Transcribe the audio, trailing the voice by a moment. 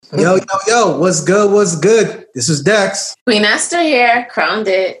Yo, yo, yo, what's good? What's good? This is Dex. Queen Esther here, Crown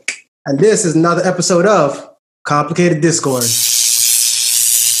Dick. And this is another episode of Complicated Discord.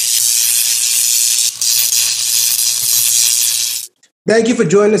 Thank you for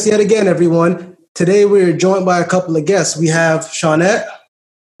joining us yet again, everyone. Today we're joined by a couple of guests. We have Shawnette.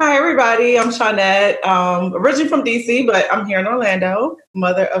 Hi, everybody. I'm Shawnette, originally from DC, but I'm here in Orlando,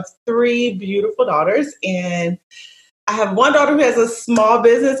 mother of 3 beautiful daughters. And I have one daughter who has a small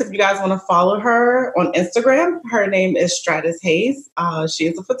business. If you guys want to follow her on Instagram, her name is Stratus Hayes. She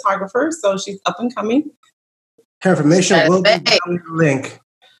is a photographer, so she's up and coming. Her information will be down in the link.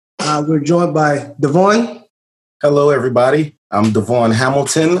 We're joined by Devon. Hello, everybody. I'm Devon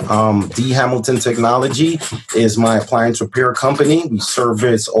Hamilton. D Hamilton Technology is my appliance repair company. We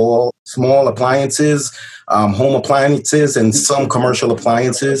service all small appliances, home appliances, and some commercial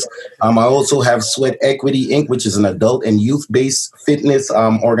appliances. I also have Sweat Equity Inc., which is an adult and youth-based fitness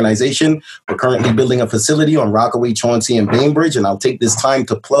organization. We're currently building a facility on Rockaway, Chauncey, and Bainbridge, and I'll take this time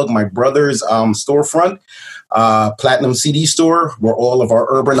to plug my brother's storefront, Platinum CD Store, where all of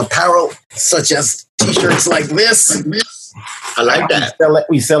our urban apparel, such as T-shirts like this. I like that.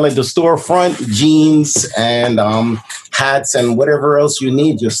 We sell at the storefront, jeans and hats and whatever else you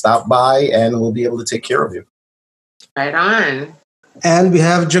need. Just stop by and we'll be able to take care of you. Right on. And we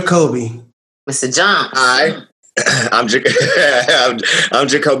have Jacoby. Mr. Jones. Hi. I'm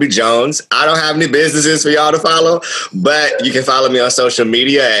Jacoby Jones. I don't have any businesses for y'all to follow, but you can follow me on social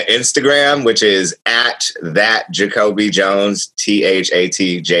media at Instagram, which is at that Jacoby Jones,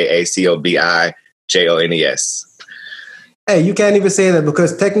 ThatJacobiJones. Hey, you can't even say that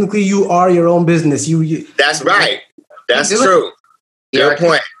because technically you are your own business. That's right. That's true. Good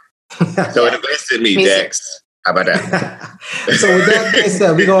point. So invest in me, Dex. How about that? So with that being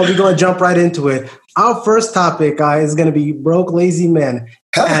said, we're gonna jump right into it. Our first topic, is going to be broke, lazy men,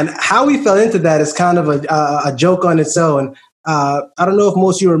 and how we fell into that is kind of a joke on its own. I don't know if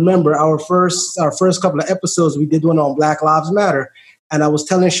most of you remember our first couple of episodes. We did one on Black Lives Matter, and I was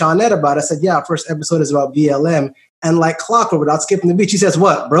telling Shawnette about it. I said, "Yeah, our first episode is about BLM." And like clockwork, without skipping the beat, she says,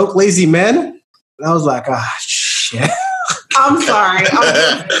 "What? Broke, lazy men?" And I was like, shit. I'm sorry.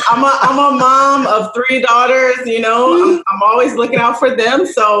 I'm a mom of 3 daughters. You know, I'm always looking out for them.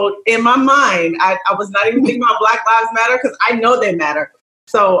 So in my mind, I was not even thinking about Black Lives Matter because I know they matter.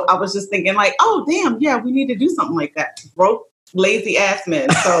 So I was just thinking like, oh, damn, yeah, we need to do something like that. Broke, lazy ass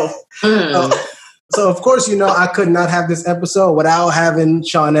men. So, so of course, you know, I could not have this episode without having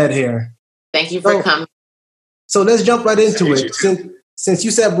Shawnette here. Thank you for coming. So let's jump right into it. Since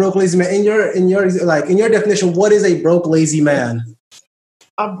you said broke, lazy man, in your definition, what is a broke, lazy man?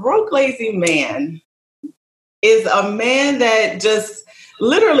 A broke, lazy man is a man that just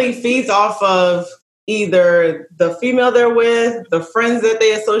literally feeds off of either the female they're with, the friends that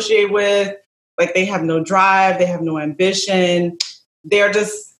they associate with. Like they have no drive, they have no ambition. They're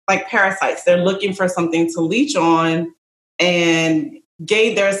just like parasites. They're looking for something to leech on and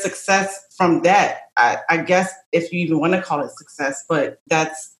gain their success from that. I guess if you even want to call it success, but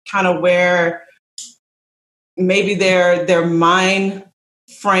that's kind of where maybe their mind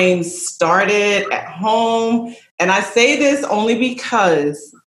frame started at home. And I say this only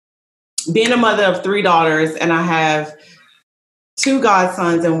because being a mother of 3 daughters, and I have 2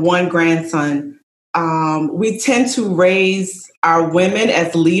 godsons and 1 grandson, we tend to raise our women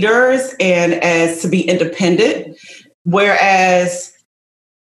as leaders and as to be independent, whereas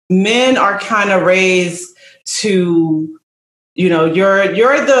men are kind of raised to, you know, you're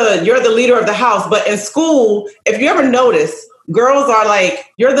the leader of the house. But in school, if you ever notice, girls are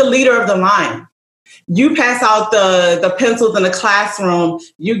like, you're the leader of the line. You pass out the pencils in the classroom.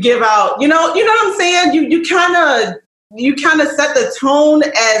 You give out, you know what I'm saying? You kind of set the tone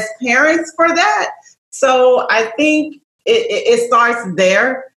as parents for that. So I think it starts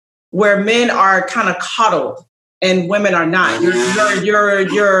there where men are kind of coddled. And women are not. You're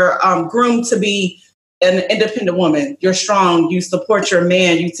groomed to be an independent woman. You're strong. You support your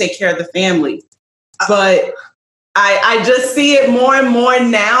man. You take care of the family. But I just see it more and more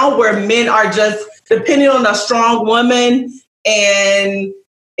now where men are just depending on a strong woman, and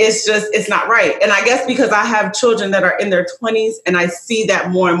it's not right. And I guess because I have children that are in their 20s, and I see that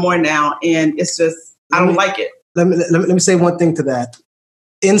more and more now, and it's just I don't like it. Let me say one thing to that.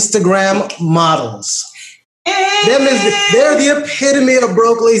 Instagram models. They're the epitome of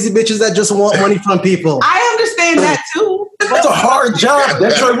broke, lazy bitches that just want money from people. I understand that too. That's a hard job.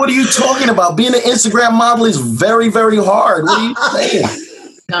 That's right. What are you talking about? Being an Instagram model is very, very hard. What are you saying?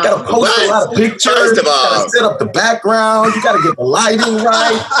 You gotta post a lot of pictures. First of all, you gotta set up the background. You gotta get the lighting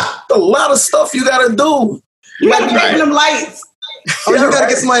right. A lot of stuff you gotta do. You gotta make them lights. Or you got to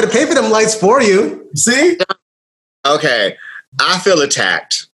get somebody to pay for them lights for you. See? Okay, I feel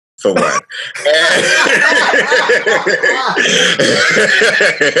attacked. For one. Okay.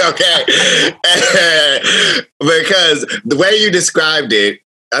 Because the way you described it,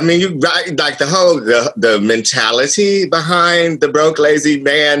 I mean, you like the mentality behind the broke, lazy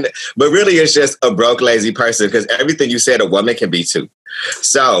man, but really it's just a broke, lazy person because everything you said a woman can be too.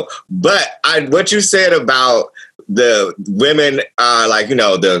 So, but what you said about the women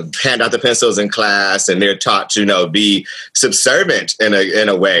the hand out the pencils in class and they're taught to, be subservient in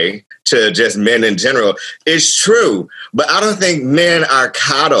a way to just men in general is true. But I don't think men are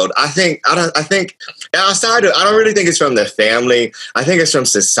coddled. I think outside of, I don't really think it's from the family. I think it's from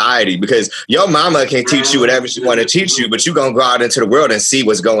society because your mama can teach you whatever she want to teach you, but you're going to go out into the world and see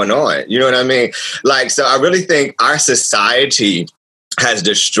what's going on. You know what I mean? So I really think our society has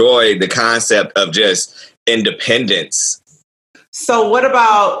destroyed the concept of just independence. So what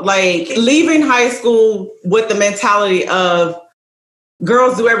about leaving high school with the mentality of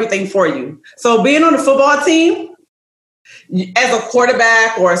girls do everything for you? So being on the football team as a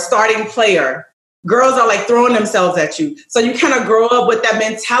quarterback or a starting player, girls are throwing themselves at you. So you kind of grow up with that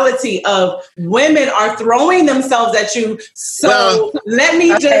mentality of women are throwing themselves at you. So let me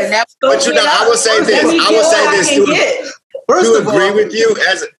just. But I will say this. To agree with you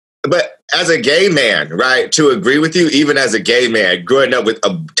as a gay man, right? To agree with you, even as a gay man, growing up with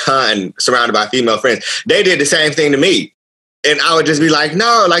a ton surrounded by female friends, they did the same thing to me. And I would just be like,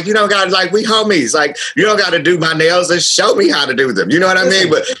 no, you don't got to, we homies. You don't got to do my nails and show me how to do them. You know what I mean?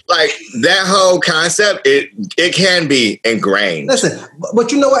 But that whole concept, it can be ingrained. Listen, but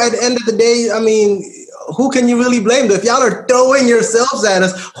at the end of the day, I mean, who can you really blame? If y'all are throwing yourselves at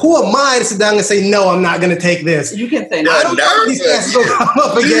us, who am I to sit down and say, no, I'm not going to take this? You can say no. I don't know if these chances will come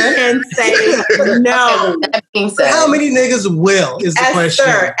up again. You can say no. How many niggas will is the question.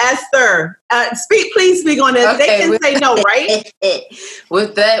 Esther, please speak on this. Okay, they can say no, right?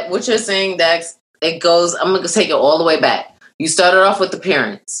 With that, what you're saying, Dax, it goes, I'm going to take it all the way back. You started off with the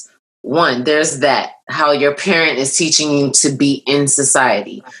parents. One, there's that, how your parent is teaching you to be in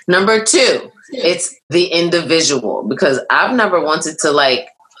society. Number two, it's the individual, because I've never wanted to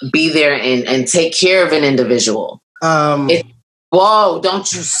be there and take care of an individual. Whoa,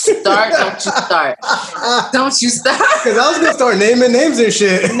 don't you start. Don't you start. Because I was going to start naming names and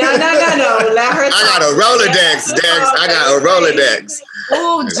shit. No. Let her talk. I got a Rolodex, Dex. I got a Rolodex.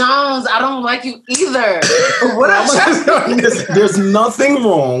 Oh, Jones, I don't like you either. There's nothing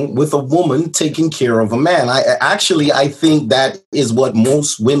wrong with a woman taking care of a man. I think that is what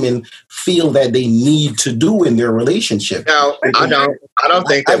most women feel that they need to do in their relationship. No, I don't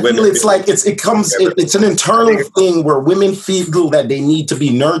think that women. It's an internal thing where women feel that they need to be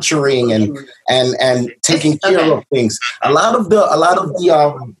nurturing and taking care of things. A lot of the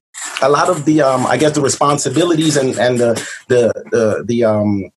I guess the responsibilities and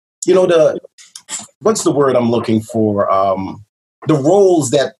what's the word I'm looking for? The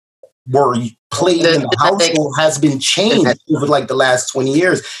roles that were played in the household has been changed over the last 20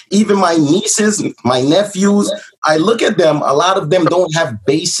 years. Even my nieces, my nephews, I look at them, a lot of them don't have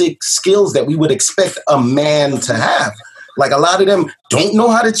basic skills that we would expect a man to have. A lot of them don't know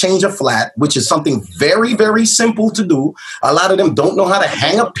how to change a flat, which is something very, very simple to do. A lot of them don't know how to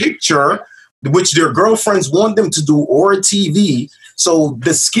hang a picture, which their girlfriends want them to do, or a TV. So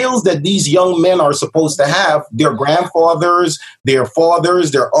the skills that these young men are supposed to have, their grandfathers, their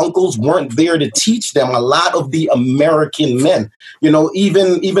fathers, their uncles weren't there to teach them. A lot of the American men,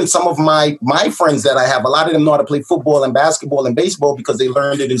 even some of my friends that I have, a lot of them know how to play football and basketball and baseball because they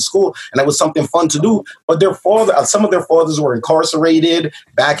learned it in school. And that was something fun to do. But some of their fathers were incarcerated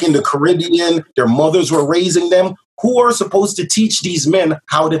back in the Caribbean. Their mothers were raising them. Who are supposed to teach these men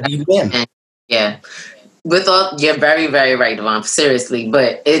how to be men? Yeah. You're very, very right, Devon, seriously.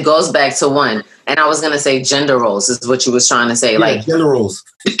 But it goes back to one, and I was going to say gender roles is what you was trying to say. Gender roles.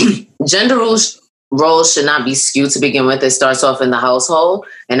 Gender roles should not be skewed to begin with. It starts off in the household,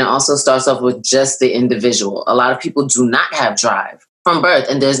 and it also starts off with just the individual. A lot of people do not have drive from birth,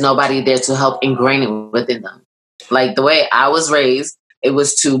 and there's nobody there to help ingrain it within them. The way I was raised, it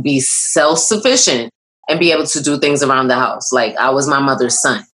was to be self-sufficient and be able to do things around the house. I was my mother's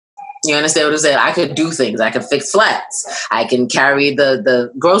son. You understand what I'm saying? I could do things. I could fix flats. I can carry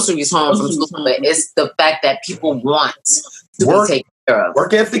the groceries home from school. But it's the fact that people want to be taken care of.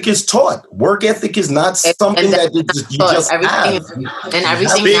 Work ethic is taught. Work ethic is not something that you just have. And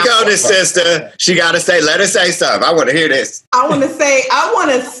everything. Speak on this, sister. She got to say, let her say something. I want to hear this. I want to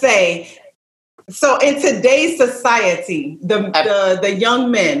say, so in today's society, the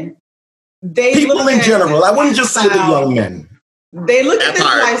young men, people in general, I wouldn't just say the young men. They look at this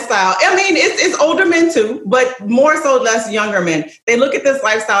lifestyle. I mean, it's older men too, but more so less younger men. They look at this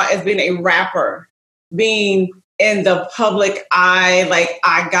lifestyle as being a rapper, being in the public eye, like,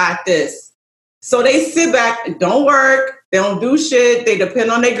 I got this. So they sit back, don't work, they don't do shit. They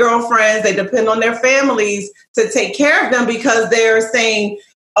depend on their girlfriends, they depend on their families to take care of them because they're saying,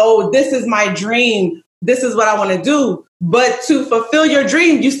 oh, this is my dream. This is what I want to do. But to fulfill your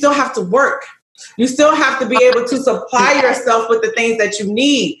dream, you still have to work. You still have to be able to supply yourself with the things that you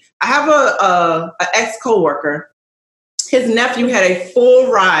need. I have a ex-coworker. His nephew had a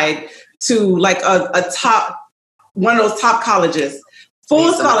full ride to like a top, one of those top colleges,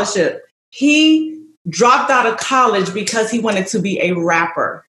 full scholarship. He dropped out of college because he wanted to be a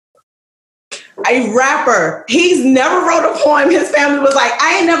rapper. A rapper. He's never wrote a poem. His family was like,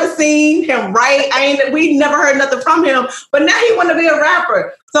 I ain't never seen him write. We never heard nothing from him. But now he want to be a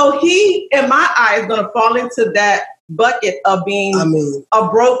rapper. So he, in my eyes, going to fall into that bucket of being a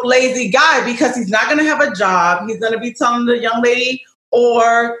broke, lazy guy because he's not going to have a job. He's going to be telling the young lady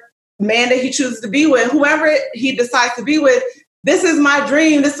or man that he chooses to be with, whoever he decides to be with, this is my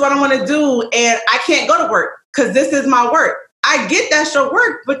dream. This is what I want to do. And I can't go to work because this is my work. I get that's your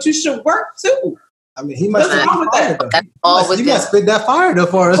work, but you should work too. I mean, he must have he must spit that fire though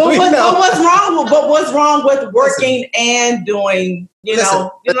for us. But what's wrong with working and doing,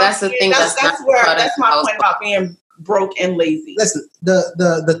 But that's the thing. That's my point about being broke and lazy. Listen,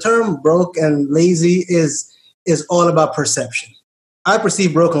 the term broke and lazy is all about perception. I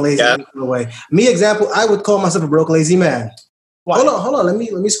perceive broke and lazy in a way. Example, I would call myself a broke, lazy man. Why? Hold on. Let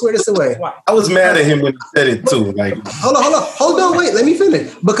me square this away. Why? I was mad at him when he said it too. Like, hold on. Wait, let me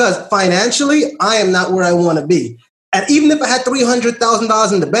finish. Because financially, I am not where I want to be. And even if I had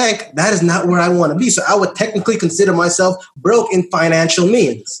 $300,000 in the bank, that is not where I want to be. So I would technically consider myself broke in financial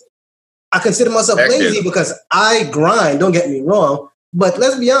means. I consider myself lazy because I grind. Don't get me wrong. But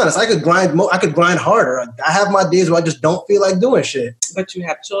let's be honest, I could grind harder. I have my days where I just don't feel like doing shit. But you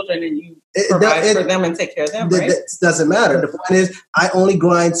have children and you provide for them and take care of them, right? That doesn't matter. The point is, I only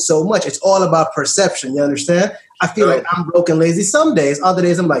grind so much. It's all about perception. You understand? I feel like I'm broke and lazy some days. Other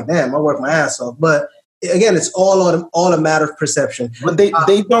days, I'm like, damn, I work my ass off. But again, it's all a matter of perception. But they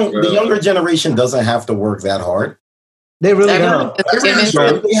don't. The younger generation doesn't have to work that hard. They really don't.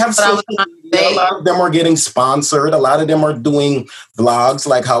 They have social media. A lot of them are getting sponsored. A lot of them are doing vlogs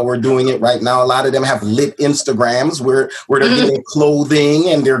like how we're doing it right now. A lot of them have lit Instagrams where they're getting clothing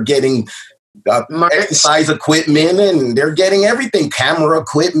and they're getting exercise equipment and they're getting everything, camera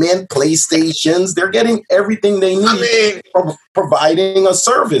equipment, PlayStations. They're getting everything they need, providing a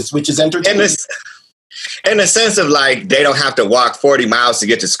service, which is entertainment. In the sense of like, they don't have to walk 40 miles to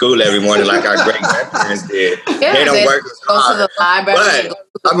get to school every morning like our great grandparents did. Yeah, they don't work as hard. Go to the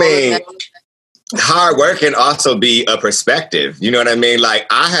library. But hard work can also be a perspective. You know what I mean? Like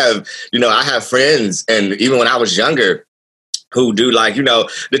I have friends, and even when I was younger, who do like,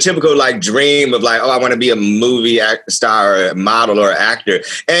 the typical like dream of like, oh, I want to be a movie star or a model or actor.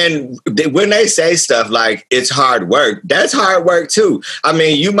 And when they say stuff like it's hard work, that's hard work too. I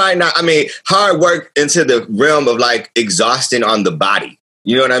mean, hard work into the realm of like exhausting on the body.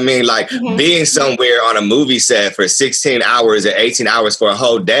 You know what I mean? Like being somewhere on a movie set for 16 hours or 18 hours for a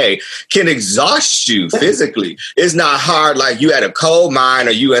whole day can exhaust you physically. It's not hard like you at a coal mine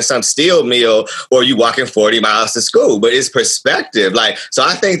or you at some steel mill or you walking 40 miles to school, but it's perspective. Like, so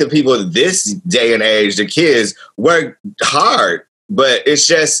I think the people this day and age, the kids work hard, but it's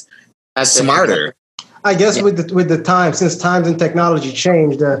just smarter. I guess with the time, since times and technology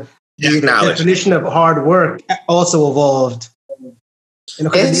changed, the definition of hard work also evolved.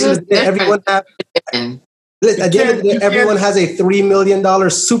 Everyone has a $3 million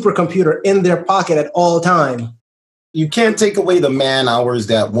supercomputer in their pocket at all time. You can't take away the man hours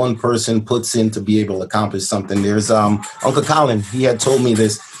that one person puts in to be able to accomplish something. There's Uncle Colin. He had told me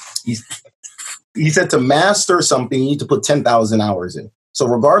this. He said to master something, you need to put 10,000 hours in. So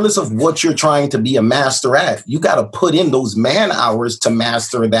regardless of what you're trying to be a master at, you got to put in those man hours to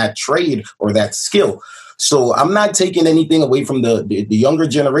master that trade or that skill. So I'm not taking anything away from the younger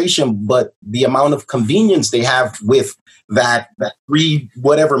generation, but the amount of convenience they have with that $3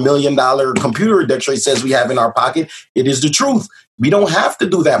 million computer that Trey says we have in our pocket, it is the truth. We don't have to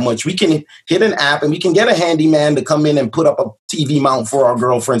do that much. We can hit an app and we can get a handyman to come in and put up a TV mount for our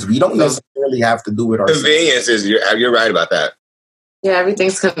girlfriends. We don't necessarily have to do it ourselves. Convenience is, you're right about that. Yeah,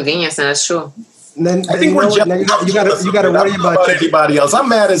 everything's convenience, and that's true. And then I think you got to worry about everybody else. I'm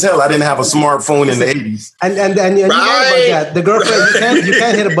mad as hell. I didn't have a smartphone in the 80s. And you worry about that. The girlfriend, you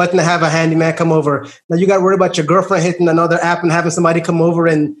can't hit a button to have a handyman come over. Now you got to worry about your girlfriend hitting another app and having somebody come over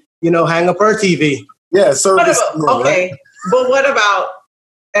and hang up her TV. Yeah, service. Okay, But what about,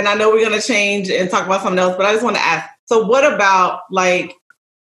 and I know we're going to change and talk about something else, but I just want to ask, so what about like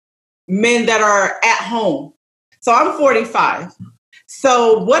men that are at home? So I'm 45.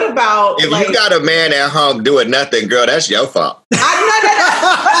 So what about if you got a man at home doing nothing, girl, that's your fault. I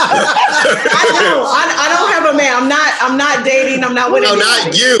don't have a man. I'm not dating. I'm not with No,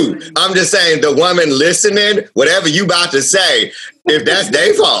 not you. I'm just saying the woman listening, whatever you about to say, if that's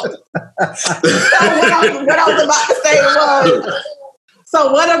their fault. So what I was about to say was,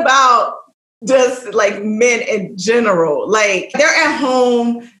 so what about just like men in general? Like they're at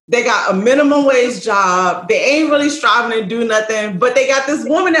home, they got a minimum wage job, they ain't really striving to do nothing, but they got this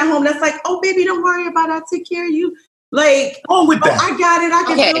woman at home that's like, oh baby, don't worry about it, I'll take care of you. Like, oh, with that. I got it, I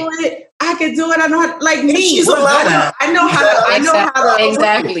can do it. I can do it. I know how to, like me. She's allowed. I know how to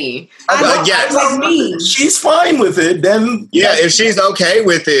exactly. Yes. Like me. She's fine with it, then yeah, if she's okay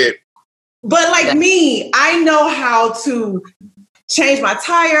with it. But like me, I know how to change my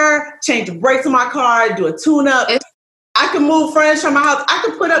tire, change the brakes on my car, do a tune-up. I can move furniture from my house.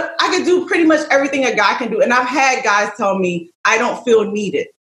 I can do pretty much everything a guy can do. And I've had guys tell me I don't feel needed.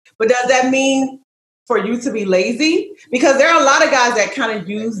 But does that mean for you to be lazy? Because there are a lot of guys that kind of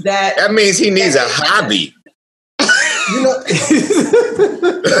use that. That means he needs a hobby. You know,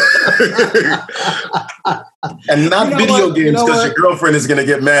 and not video games, because your girlfriend is going to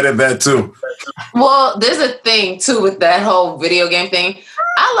get mad at that too. Well, there's a thing too with that whole video game thing.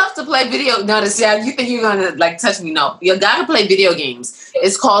 I love to play video. No, you think you're gonna like touch me? No, you gotta play video games.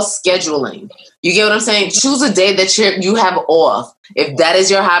 It's called scheduling. You get what I'm saying? Choose a day that you have off. If that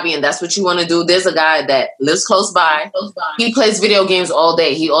is your hobby and that's what you want to do, there's a guy that lives close by. He plays video games all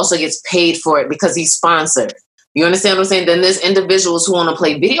day. He also gets paid for it because he's sponsored. You understand what I'm saying? Then there's individuals who want to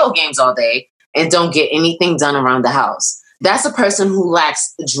play video games all day and don't get anything done around the house. That's a person who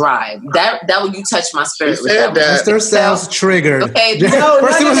lacks drive. That would you touch my spirit with that. Mr. sounds triggered. Okay, no. I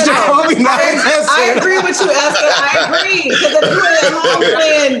agree with you, Esther. I agree. Because if you're at home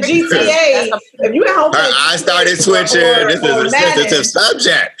playing GTA, if you're at home playing I started switching. This is a sensitive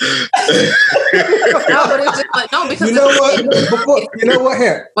subject. Because you know what?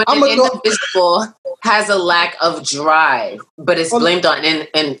 Here, when an individual has a lack of drive, but it's blamed on,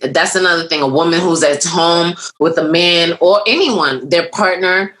 and that's another thing. A woman who's at home with a man or anyone, their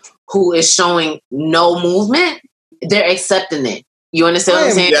partner who is showing no movement, they're accepting it. You understand what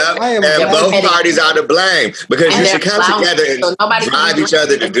I'm saying? Yeah, and both parties are to blame because you should come together and drive each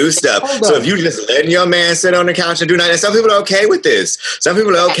other to do stuff. So if you just letting your man sit on the couch and do nothing, some people are okay with this. Some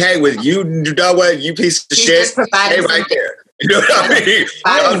people are okay with you know what, you piece of shit, stay right there. You know what I mean?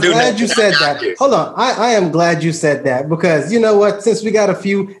 I'm glad you said that. Hold on. I am glad you said that because you know what? Since we got a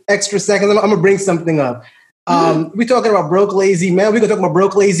few extra seconds, I'm going to bring something up. We're talking about broke, lazy men. We're going to talk about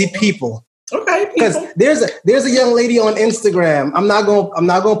broke, lazy people. Okay. Because there's a young lady on Instagram. I'm not going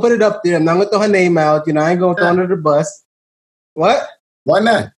to put it up there. I'm not going to throw her name out. You know, I ain't going to throw her under the bus. What? Why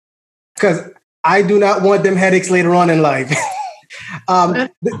not? Because I do not want them headaches later on in life.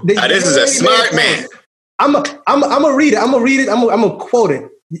 This is a smart man. I'm gonna read it. I'm gonna quote it.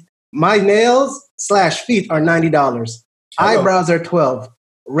 My nails/feet are $90. Eyebrows are $12.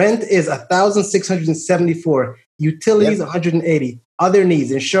 Rent is $1,674. Utilities $180. Other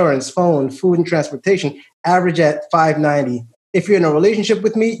needs: insurance, phone, food, and transportation. Average at $590. If you're in a relationship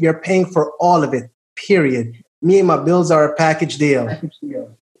with me, you're paying for all of it. Period. Me and my bills are a package deal.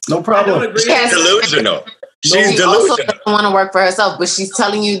 No problem. She's delusional. She's delusional. Also doesn't want to work for herself, but she's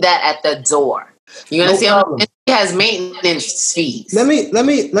telling you that at the door. You understand? She has maintenance fees. Let me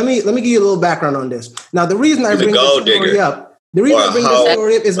give you a little background on this. Now, the reason I bring this story up,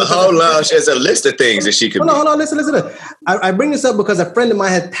 is a whole lunch is a list of things that she could. Hold on, listen. I bring this up because a friend of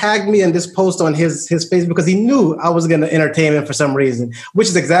mine had tagged me in this post on his Facebook because he knew I was going to entertain him for some reason, which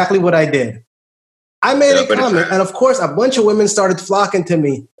is exactly what I did. I made a comment, and of course, a bunch of women started flocking to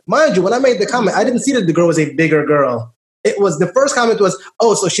me. Mind you, when I made the comment, I didn't see that the girl was a bigger girl. It was the first comment was,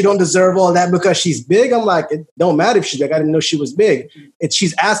 oh, so she don't deserve all that because she's big? I'm like, it don't matter if she's big. I didn't know she was big.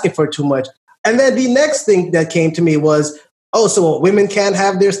 She's asking for too much. And then the next thing that came to me was, oh, so women can't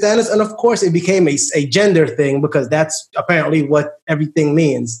have their standards? And of course, it became a gender thing because that's apparently what everything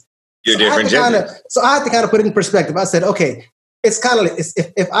means. You're different gender. So I had to kind of put it in perspective. I said, okay, it's kind of like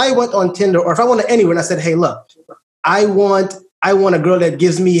if I went on Tinder or if I went anywhere and I said, hey, look, I want a girl that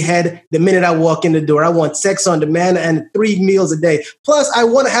gives me head the minute I walk in the door. I want sex on demand and 3 meals a day. Plus, I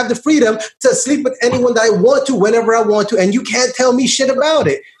want to have the freedom to sleep with anyone that I want to, whenever I want to, and you can't tell me shit about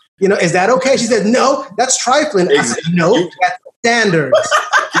it. You know, is that okay? She said, no, that's trifling. I said, no, that's Standards.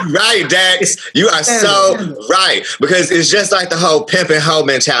 Right, Dax. You are so right. Because it's just like the whole pimp and hoe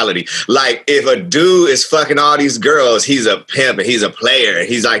mentality. Like, if a dude is fucking all these girls, he's a pimp and he's a player and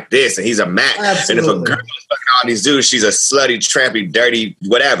he's like this and he's a Mac. Absolutely. And if a girl is fucking all these dudes, she's a slutty, trampy, dirty,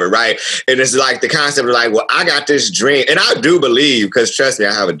 whatever, right? And it's like the concept of like, well, I got this dream. And I do believe, because trust me,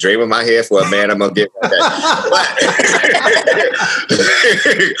 I have a dream in my head for a man I'm going to get like that.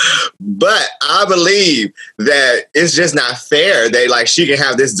 But I believe that it's just not fair that like she can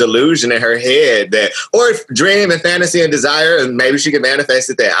have this delusion in her head that, or dream and fantasy and desire, and maybe she can manifest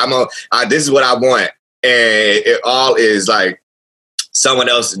it that this is what I want, and it all is like someone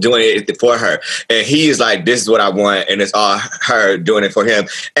else doing it for her, and he is like, this is what I want, and it's all her doing it for him,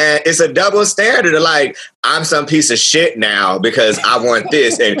 and it's a double standard of like, I'm some piece of shit now because I want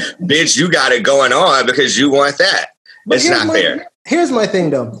this, and bitch, you got it going on because you want that. But it's not fair. Here's my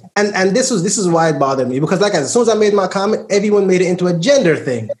thing though, and this is why it bothered me, because like as soon as I made my comment, everyone made it into a gender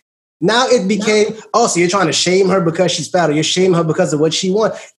thing. Now it became, oh, so you're trying to shame her because she's fat, or you're shaming her because of what she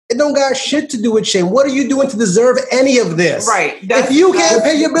wants. It don't got shit to do with shame. What are you doing to deserve any of this? Right. If you can't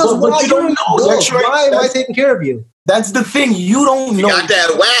pay your bills, why am I taking care of you? That's the thing. You don't know. You got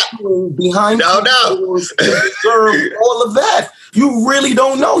that whap behind doors to deserve all of that. You really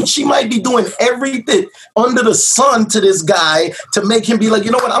don't know. She might be doing everything under the sun to this guy to make him be like,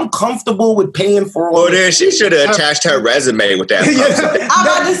 you know what, I'm comfortable with paying for all. Well, then she should have attached her resume with that. I'm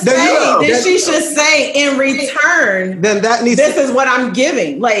about to say, then she should say, in return, then that needs. This is what I'm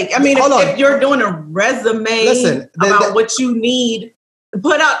giving. Like, I mean, if you're doing a resume about what you need.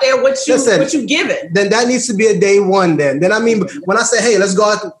 Put out there what you giving. Then that needs to be a day one. Then I mean, when I say, hey, let's go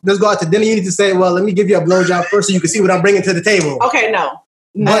out to dinner, you need to say, well, let me give you a blowjob first so you can see what I'm bringing to the table. Okay, no.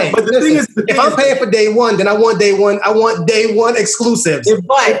 But the thing is, if I'm paying for day one, then I want day one exclusives. If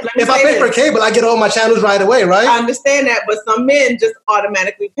I pay for cable, I get all my channels right away, right? I understand that, but some men just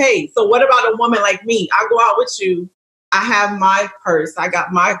automatically pay. So what about a woman like me? I go out with you. I have my purse. I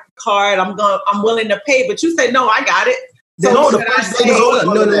got my card. I'm willing to pay, but you say no. I got it. So no, the first date is always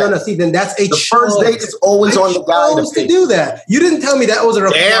no. See, then that's a choice. The first date is always on the guy to do that. You didn't tell me that was a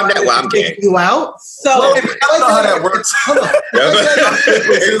requirement to take you out. So I don't know how that works. The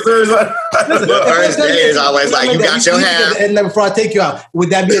first date is always like, you got your hand. And then before I take you out,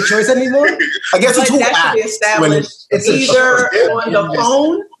 would that be a choice anymore? I guess it's that should be established. It's either on the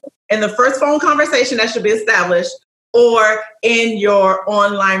phone, in the first phone conversation that should be established, or in your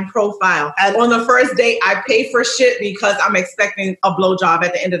online profile. And on the first date, I pay for shit because I'm expecting a blowjob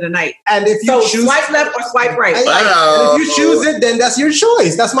at the end of the night. And if you choose swipe left or swipe right. And if you choose it, then that's your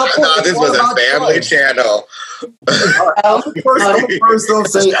choice. That's my point. This was a family channel. First off,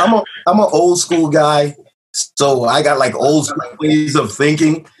 say I'm an old school guy, so I got like old school ways of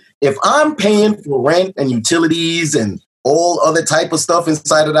thinking. If I'm paying for rent and utilities and all other type of stuff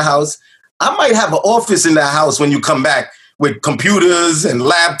inside of the house, I might have an office in the house when you come back with computers and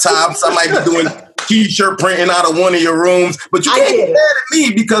laptops. I might be doing t-shirt printing out of one of your rooms, but you can't get mad at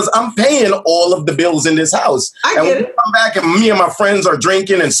me because I'm paying all of the bills in this house. And when you come back and me and my friends are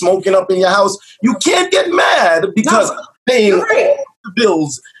drinking and smoking up in your house, you can't get mad because I'm paying all the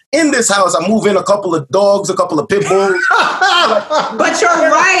bills in this house. I move in a couple of dogs, a couple of pit bulls. But you're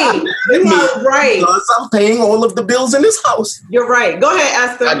right. You are right. Because I'm paying all of the bills in this house. You're right. Go ahead,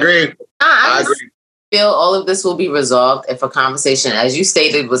 Esther. I agree. I agree. Feel all of this will be resolved if a conversation, as you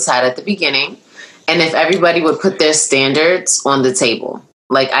stated, was had at the beginning, and if everybody would put their standards on the table.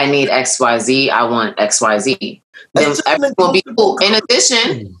 Like, I need XYZ, I want XYZ. Then everything will be cool. In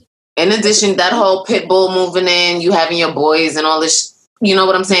addition, that whole pit bull moving in, you having your boys and all this, you know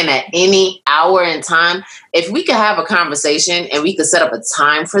what I'm saying? At any hour and time, if we could have a conversation and we could set up a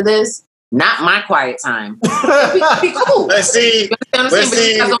time for this, not my quiet time. We could be cool. Let's see. That's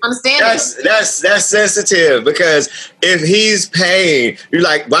sensitive, because if he's paying, you're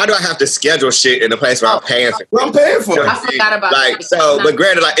like, why do I have to schedule shit in the place where I'm paying for? I'm paying for it. I forgot about but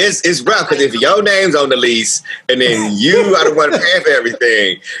granted, like it's rough because if your name's on the lease and then you are the one paying for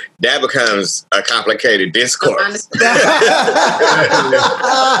everything, that becomes a complicated discourse. I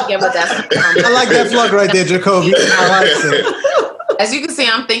like that plug right there, Jacoby. I like it. As you can see,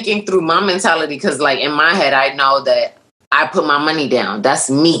 I'm thinking through my mentality because, like, in my head, I know that I put my money down. That's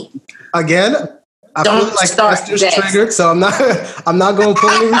me. Again, I feel like Esther's triggered, so I'm not going to pull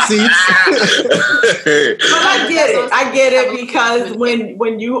any receipts. But I get it because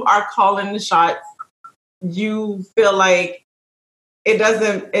when you are calling the shots, you feel like it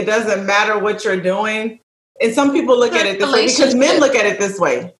doesn't matter what you're doing. And some people look at it this way because men look at it this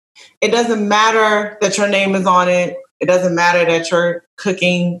way. It doesn't matter that your name is on it. It doesn't matter that you're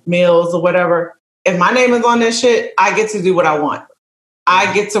cooking meals or whatever. if my name is on this shit, I get to do what I want.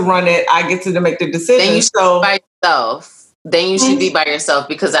 I get to run it. I get to make the decision. Then you should be by yourself. Then you should be by yourself,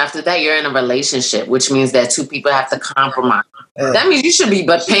 because after that you're in a relationship, which means that two people have to compromise. That means you should be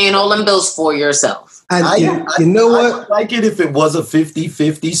paying all them bills for yourself. And you know what? I would like it if it was a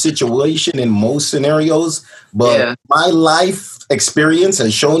 50-50 situation in most scenarios, but my life experience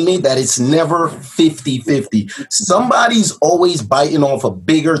has shown me that it's never 50-50. Somebody's always biting off a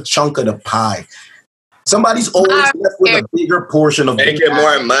bigger chunk of the pie. Somebody's always left with a bigger portion of making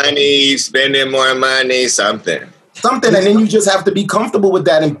more money, spending more money, something. And then you just have to be comfortable with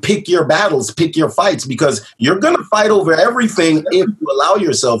that and pick your battles, pick your fights, because you're going to fight over everything if you allow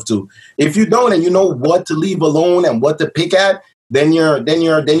yourself to. If you don't, and you know what to leave alone and what to pick at, then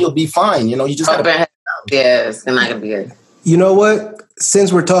you'll be fine. You know, you just got to. Yeah, it's not going to be good. You know what?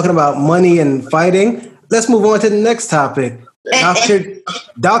 Since we're talking about money and fighting, let's move on to the next topic.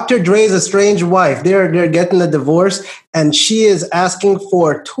 Dr. Dre's estranged wife. They're getting a divorce, and she is asking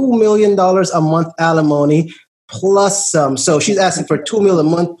for $2 million a month alimony plus some. So she's asking for $2 million a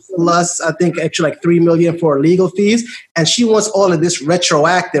month plus, I think, actually like $3 million for legal fees, and she wants all of this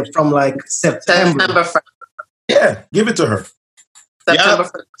retroactive from like September 1st. Yeah, give it to her. September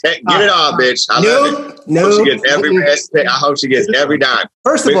 1st. Hey, give it all, bitch. I love it. I hope she gets every rest. I hope she gets every dime.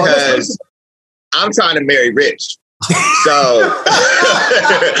 First of all, because I'm trying to marry rich. So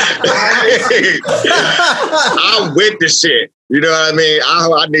I'm with the shit. You know what I mean?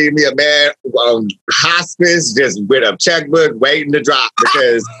 I need me a man on hospice, just with a checkbook waiting to drop,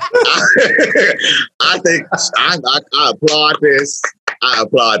 because I think I applaud this. I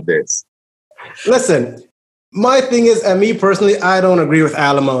applaud this. Listen, my thing is, and me personally, I don't agree with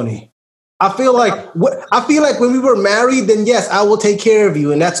alimony. I feel like when we were married, then yes, I will take care of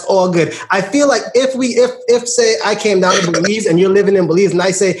you, and that's all good. I feel like if say I came down to Belize and you're living in Belize, and I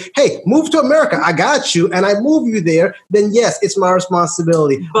say, hey, move to America, I got you, and I move you there, then yes, it's my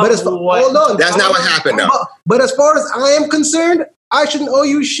responsibility. But hold on, that's not what happened, though. But as far as I am concerned, I shouldn't owe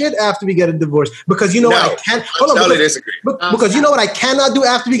you shit after we get a divorce, because you know what I can't. Disagree. Because you know what I cannot do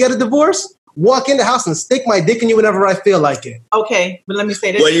after we get a divorce? Walk in the house and stick my dick in you whenever I feel like it. Okay, but let me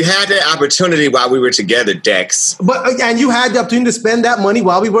say this. Well, you had that opportunity while we were together, Dex. And you had the opportunity to spend that money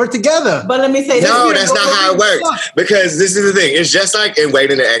while we were together. But let me say this. No, that's not how it works. Because this is the thing. It's just like in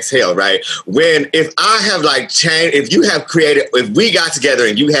Waiting to Exhale, right? If I have like changed, if we got together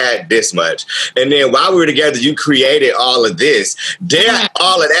and you had this much, and then while we were together, you created all of this, then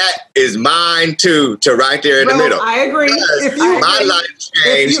all of that is mine too, to right there in the middle. I agree. My life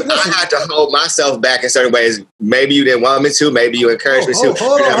changed. I had to hold myself back in certain ways. Maybe you didn't want me to. Maybe you encouraged me to.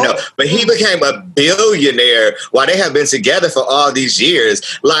 You never know. But he became a billionaire while they have been together for all these years.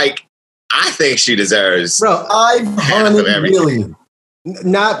 Like, I think she deserves $500 million.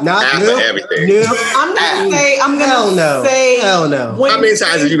 Not half of everything. No. I'm gonna say. Hell no. How many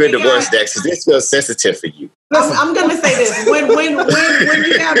times have you been divorced, Dex? Because this feels sensitive for you. I'm gonna say this: when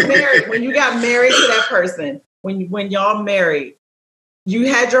you got married to that person, when y'all married, you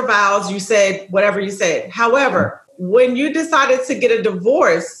had your vows, you said whatever you said. However, when you decided to get a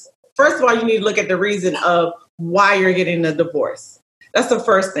divorce, first of all, you need to look at the reason of why you're getting a divorce. That's the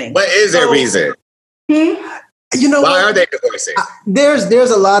first thing. What is their reason? You know, why are they divorcing?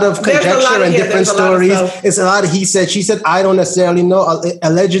 There's a lot of conjecture and different stories. It's a lot of he said, she said. I don't necessarily know.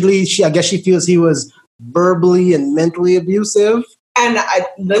 Allegedly, I guess she feels he was verbally and mentally abusive. And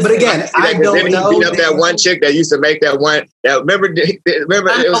but again, I don't know. He beat up that one chick that used to make that one. Remember, it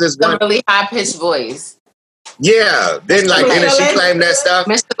was this one really high pitched voice. Yeah. Then she claimed that stuff.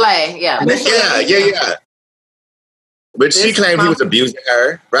 Mr. Blay, yeah. Yeah. But she claimed he was abusing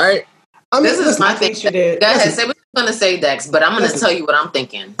her, right? This is my thing. Go ahead, say what you're going to say, Dex, but I'm going to tell you what I'm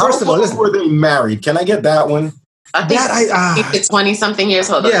thinking. First of all, were they married? Can I get that one? I think it's 20-something years.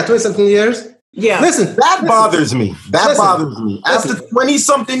 Hold on. Yeah, 20-something years. Yeah. Listen, that bothers me. Bothers me. After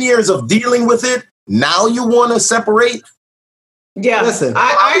 20-something years of dealing with it, now you want to separate? Yeah. Listen,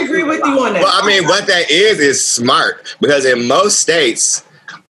 I agree with you on that. Well, I mean, what that is smart, because in most states,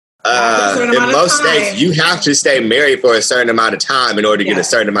 you have to stay married for a certain amount of time in order to get a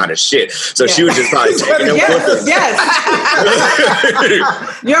certain amount of shit. So she was just probably taking them with her. Yes.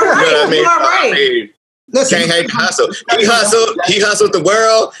 You're right. You know what I mean? You are right. I mean, can't hate the hustle. He hustled the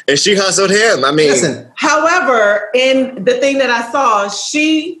world, and she hustled him. I mean, however, in the thing that I saw,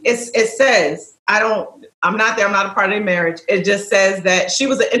 it says, I'm not there. I'm not a part of the marriage. It just says that she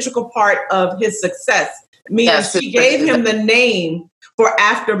was an integral part of his success. Meaning she gave him the name for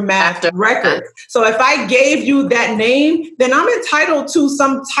Aftermath Records. So if I gave you that name, then I'm entitled to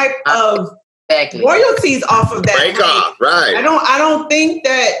some type of royalties off of that. Break off, right? I don't think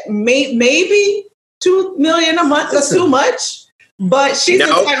that maybe $2 million a month is too much, but she's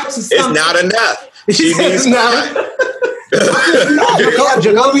entitled to something. It's not enough. She needs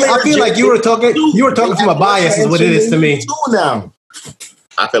Jacoby, I feel like you were talking from a bias, is what it is to me. Now,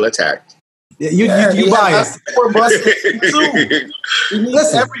 I feel attacked. You biased.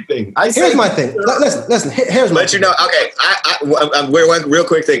 Listen, everything. Here's my thing. Listen. Here's my. But okay. One real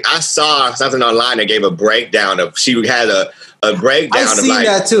quick thing. I saw something online that gave a breakdown of. She had a breakdown of like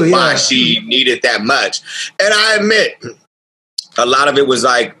that too, yeah. Why she needed that much, and I admit a lot of it was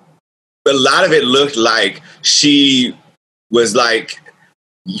like. A lot of it looked like she was like,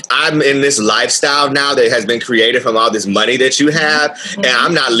 I'm in this lifestyle now that has been created from all this money that you have. And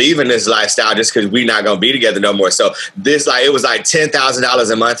I'm not leaving this lifestyle just because we're not going to be together no more. So it was like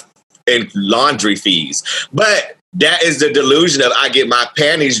 $10,000 a month in laundry fees. But that is the delusion of I get my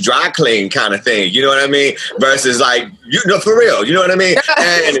panties dry clean kind of thing. You know what I mean? Versus like, for real. You know what I mean?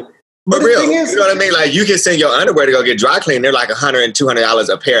 And for real, you know what I mean? Like, you can send your underwear to go get dry cleaned. They're like $100 and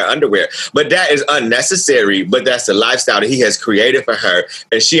 $200 a pair of underwear. But that is unnecessary. But that's the lifestyle that he has created for her.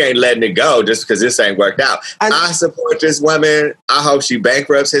 And she ain't letting it go just because this ain't worked out. I support this woman. I hope she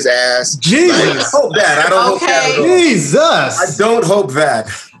bankrupts his ass. Jesus. I hope that. I don't hope that. Jesus. I don't hope that.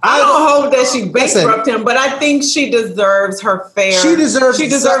 I don't hope that she bankrupt him, but I think she deserves her fair. She deserves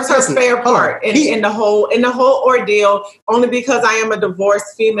her fair part in the whole ordeal. Only because I am a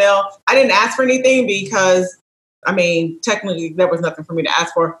divorced female. I didn't ask for anything because, I mean, technically there was nothing for me to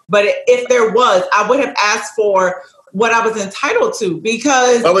ask for. But if there was, I would have asked for what I was entitled to,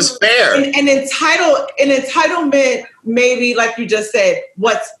 because it was fair. An entitlement, maybe like you just said,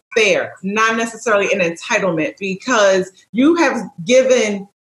 what's fair, not necessarily an entitlement, because you have given.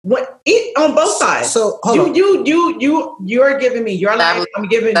 On both sides. So you're giving me your life. I'm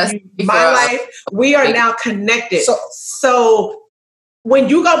giving you my life. We are now connected. So when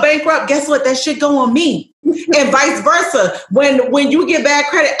you go bankrupt, guess what? That shit go on me, and vice versa. When you get bad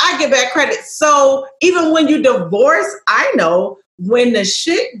credit, I get bad credit. So even when you divorce, I know when the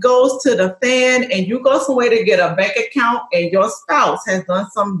shit goes to the fan and you go somewhere to get a bank account and your spouse has done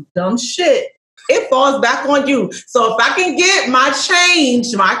some dumb shit, it falls back on you. So if I can get my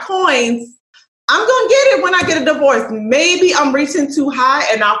change, my coins, I'm going to get it when I get a divorce. Maybe I'm reaching too high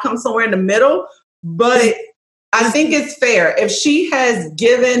and I'll come somewhere in the middle. But I think it's fair. If she has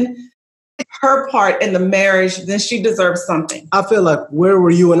given her part in the marriage, then she deserves something. I feel like, where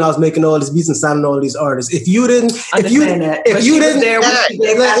were you when I was making all these beats and signing all these artists? If you didn't, Who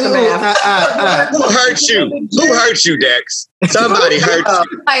hurt you? Who hurt you, Dex? Somebody hurt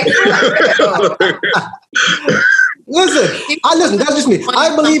you. Listen. That's just me.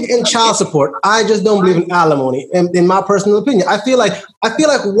 I believe in child support. I just don't believe in alimony. In my personal opinion, I feel like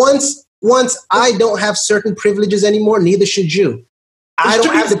once I don't have certain privileges anymore, neither should you. I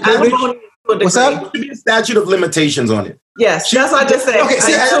don't have the privilege. What's up? There should be a statute of limitations on it. Yes, that's what I just said. Okay,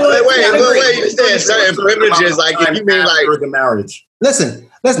 wait. You said certain privileges, like if you mean like the marriage. Listen.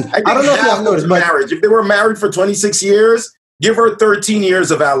 I don't know if you have noticed, but marriage. If they were married for 26 years, give her 13 years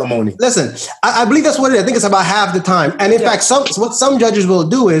of alimony. Listen, I believe that's what it is. I think it's about half the time. And in fact, what some judges will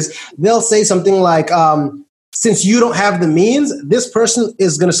do is they'll say something like, since you don't have the means, this person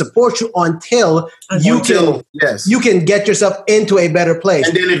is going to support you until you can get yourself into a better place.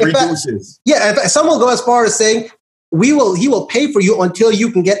 And then it reduces. Some will go as far as saying, he will pay for you until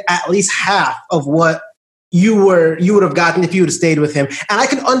you can get at least half of what you would have gotten if you would have stayed with him. And I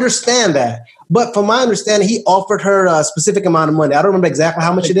can understand that. But from my understanding, he offered her a specific amount of money. I don't remember exactly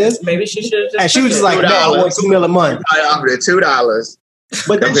how much it is. Maybe she should have just. And she was just like, no, I want $2 million a month. I offered it $2.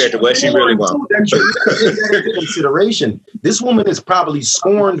 But compared to what she really wants. Consideration. This woman is probably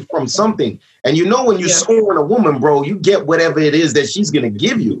scorned from something. And when you scorn a woman, bro, you get whatever it is that she's going to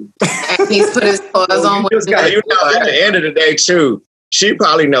give you. And he's put his paws on. At the end of the day, too, she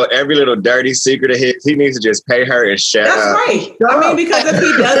probably know every little dirty secret of his. He needs to just pay her and shut up. That's right. I mean, because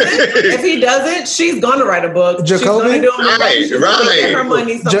if he doesn't, she's going to write a book. Jacoby? She's going to get her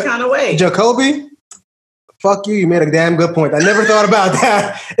money some kind of way. Jacoby? Fuck you made a damn good point. I never thought about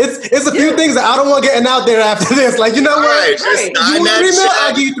that. It's a few things that I don't want getting out there after this. Like, you know what? Right, just you want $3 million?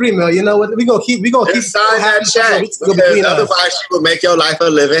 I'll give you $3 million. You know what? We're gonna keep sign that check. Otherwise she will make your life a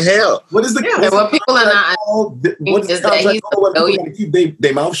living hell. What is the what people are not what's the contract called when people keep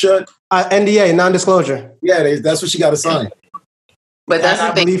their mouth shut? NDA, non-disclosure. Yeah, that's what she gotta sign. But that's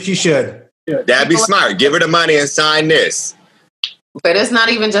the thing. I believe she should. That'd be smart. Give her the money and sign this. But it's not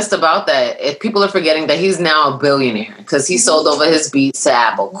even just about that. If people are forgetting that he's now a billionaire because he sold over his beats to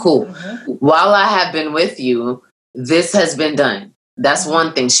Apple. Cool. While I have been with you, this has been done. That's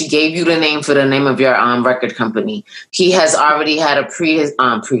one thing. She gave you the name for the name of your record company. He has already had a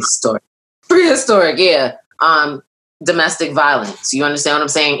prehistory. Prehistoric, yeah. Domestic violence. You understand what I'm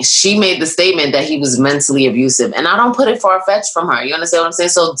saying? She made the statement that he was mentally abusive, and I don't put it far-fetched from her. You understand what I'm saying?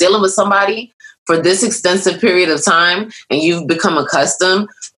 So dealing with somebody for this extensive period of time, and you've become accustomed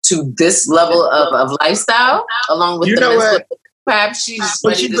to this level of lifestyle, along with perhaps she's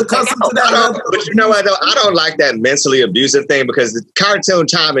accustomed to that. But you know what? I don't like that mentally abusive thing, because the cartoon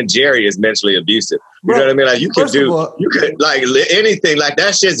Tom and Jerry is mentally abusive. You know what I mean? Like you could like anything. Like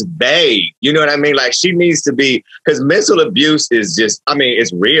that's just vague. You know what I mean? Like she needs to be, because mental abuse is just, I mean,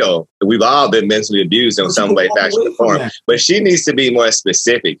 it's real. We've all been mentally abused in some way, fashion, or form. But she needs to be more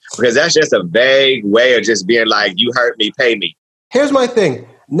specific, because that's just a vague way of just being like, you hurt me, pay me. Here's my thing.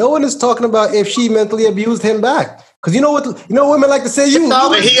 No one is talking about if she mentally abused him back. Because you know what women like to say? But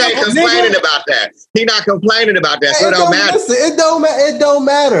he ain't complaining about that. He not complaining about that, so it don't matter. Listen, it don't matter.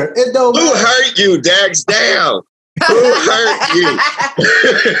 It don't matter. Who hurt you, Dex? Down. Who hurt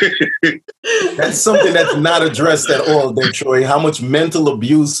you? That's something that's not addressed at all, there, Troy. How much mental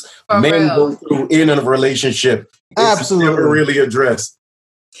abuse men go through in a relationship. Absolutely. It's never really addressed.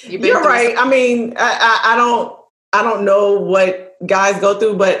 You're right. I mean, I don't know what guys go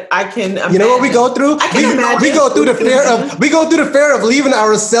through, but I can imagine. You know what we go through? We go through the fear of leaving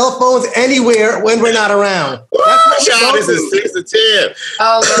our cell phones anywhere when we're not around. Child, this is 6 to 10.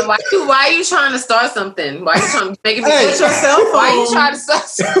 Oh, why are you trying to start something? Why are you trying to make it? Your cell phone. Why are you trying to start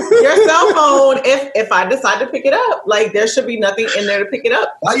something? Your cell phone, if I decide to pick it up, like there should be nothing in there to pick it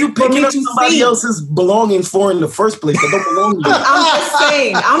up. Why are you picking up somebody else's belongings for in the first place? That don't belong to you.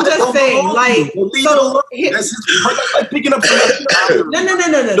 I'm just saying. Like, so that's like picking up somebody.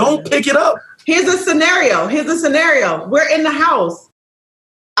 No. Don't pick it up. Here's a scenario. We're in the house.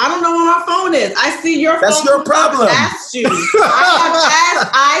 I don't know where my phone is. I see your phone. That's your problem.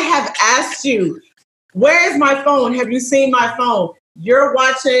 I have asked you, where is my phone? Have you seen my phone? You're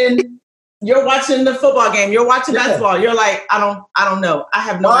watching the football game. You're watching basketball. You're like, I don't know. I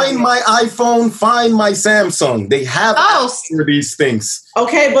have no idea. Find my iPhone, find my Samsung. They have for these things.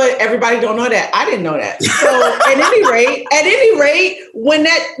 Okay, but everybody don't know that. I didn't know that. So at any rate, when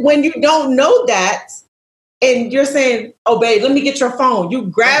you don't know that, and you're saying, "Oh, babe, let me get your phone," you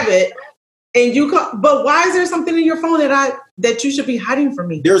grab it, and you come. But why is there something in your phone that you should be hiding from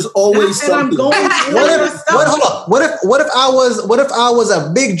me? There's always something. What if I was a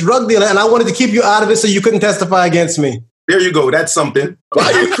big drug dealer and I wanted to keep you out of it so you couldn't testify against me? There you go. That's something.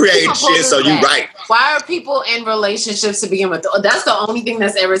 Why you create shit so you right? Why are people in relationships to begin with? That's the only thing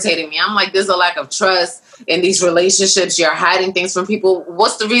that's irritating me. I'm like, there's a lack of trust in these relationships. You're hiding things from people.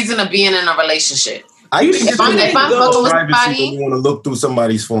 What's the reason of being in a relationship? I think if I'm fucking with somebody, you want to look through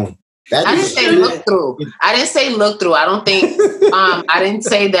somebody's phone. I didn't say look through. I don't think. I didn't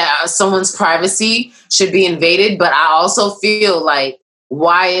say that someone's privacy should be invaded. But I also feel like,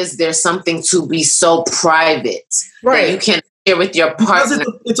 why is there something to be so private that you can share with your partner?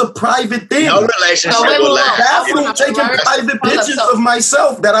 Because it's a private thing. No relationship will last. I'm taking private pictures of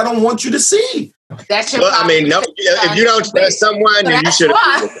myself that I don't want you to see. That's your. Well, I mean, no. If you don't trust someone, then you should.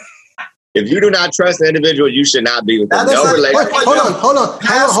 If you do not trust the individual, you should not be with them. No relationship. Hold on.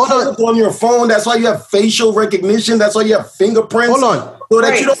 On your phone. That's why you have facial recognition. That's why you have fingerprints. Hold on. So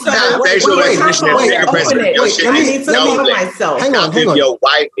that you don't have facial recognition and fingerprints. I need to know myself. Hang on. Your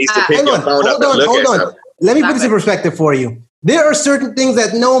wife needs to pick your phone up and look at something. Let me put this in perspective for you. There are certain things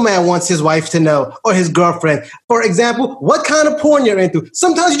that no man wants his wife to know or his girlfriend. For example, what kind of porn you're into.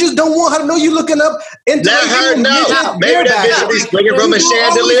 Sometimes you just don't want her to know you're looking up into. Let her know. Maybe that bitch will be swinging from a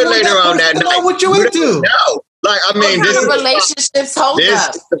chandelier later on that night. Know what you're into. No. Like, I mean, what kind of relationships hold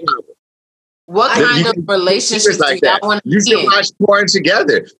up? What kind of relationships do y'all want to be in? You should watch porn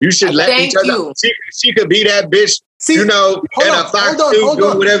together. You should let each other. She could be that bitch. See, in a Fox 2,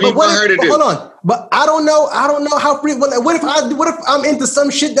 do whatever you want her to do. Hold on, but I don't know how free. What if I'm into some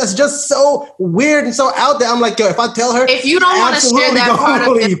shit that's just so weird and so out there? I'm like, yo, if I tell her, if you don't want to share that part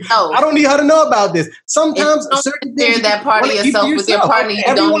of yourself, I don't need her to know about this. Sometimes certain things, share that part of yourself with your partner.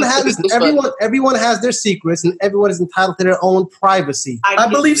 Everyone has their secrets, and everyone is entitled to their own privacy. I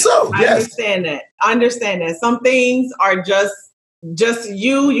believe so. Yes. I understand that. Some things are just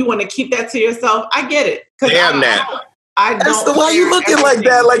you want to keep that to yourself. I get it. Damn that. Why you looking like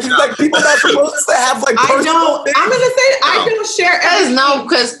that? Like people not supposed to have like personal things. I'm gonna say I don't share everything.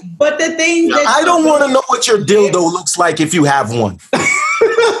 But the things that I don't want to know what your dildo looks like if you have one.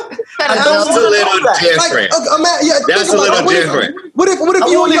 That's a little different. That's a little different. What if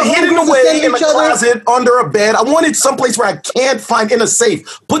you want it hidden away in a closet under a bed? I want it someplace where I can't find in a safe.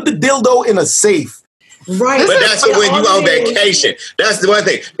 Put the dildo in a safe. Right. But that's when you on vacation. That's the one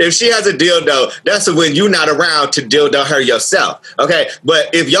thing. If she has a dildo, that's when you're not around to dildo her yourself. Okay. But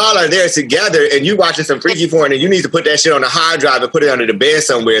if y'all are there together and you watching some freaky porn and you need to put that shit on the hard drive and put it under the bed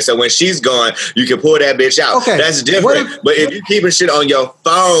somewhere, so when she's gone, you can pull that bitch out. Okay. That's different. But if you keeping shit on your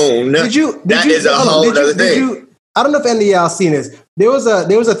phone, that is a whole other thing. I don't know if any of y'all seen this. There was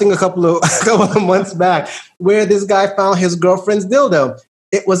a thing a couple of months back where this guy found his girlfriend's dildo.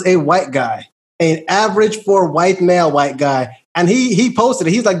 It was a white guy, an average for white guy. And he posted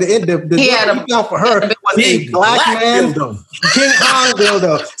it. He's like, the he found for her was a black man dildo. King Kong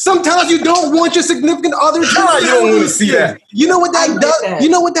dildo. Sometimes you don't want your significant other to you don't want to see that. You know what that does? You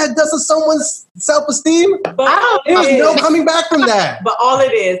know what that does to someo's self-esteem? There's no coming back from that. But all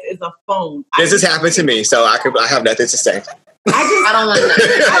it is a phone. This has happened to me, so I have nothing to say. I don't want that.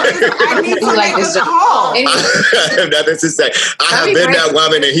 I need to like this call. I have nothing to say. I have been that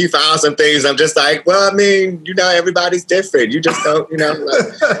woman and he found some things. I'm just like, well, I mean, everybody's different. You just don't,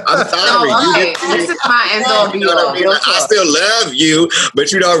 I'm sorry. No, this is my end all be all. I still love you,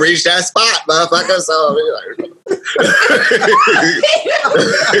 but you don't reach that spot, motherfucker. So,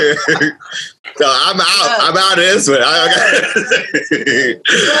 so I'm out. I'm out of this one.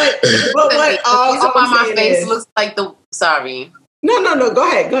 But what my face looks like sorry. No. Go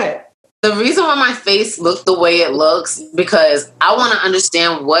ahead. The reason why my face looked the way it looks, because I want to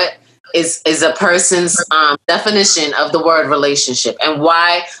understand what is a person's definition of the word relationship, and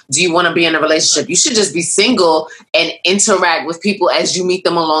why do you want to be in a relationship? You should just be single and interact with people as you meet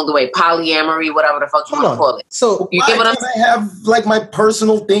them along the way. Polyamory, whatever the fuck you want to call it. So you get what I'm saying? I have like my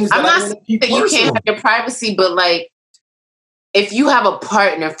personal things. I'm not saying that you can't have your privacy, but like if you have a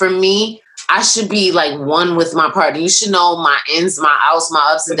partner, for me, I should be like one with my partner. You should know my ins, my outs,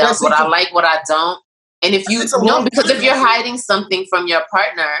 my ups and downs, what I like, what I don't. And if you know, because if you're hiding something from your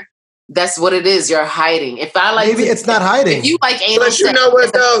partner, that's what it is. You're hiding. If I like, maybe it's not hiding. If you like anal but you know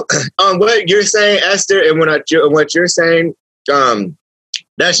what though? What you're saying, Esther, and what you're saying,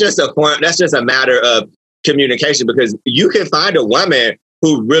 that's just a point. That's just a matter of communication, because you can find a woman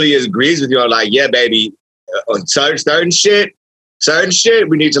who really agrees with you on like, yeah, baby, on certain shit,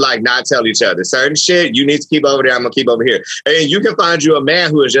 we need to like not tell each other. Certain shit, you need to keep over there. I'm gonna keep over here. And you can find you a man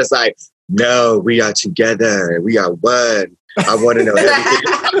who is just like, no, we are together. We are one. I want to know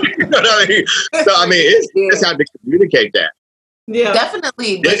everything. You know what I mean? So I mean, it's just have to communicate that. Yeah,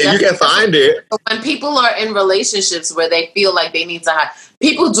 definitely. You can find it. When people are in relationships where they feel like they need to hide,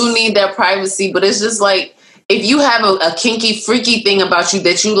 people do need their privacy. But it's just like if you have a kinky, freaky thing about you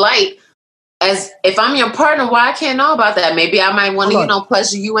that you like. As if I'm your partner, why I can't know about that? Maybe I might want to,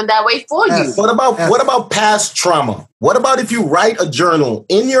 pleasure you in that way for you. What about past trauma? What about if you write a journal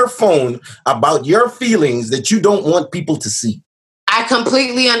in your phone about your feelings that you don't want people to see? I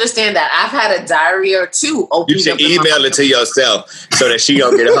completely understand that. I've had a diary or two open. You should email it to yourself so that she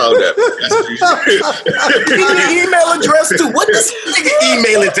don't get a hold of it. That's what you should. Email address too. What does nigga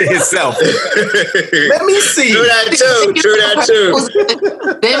email it to himself? Let me see. True that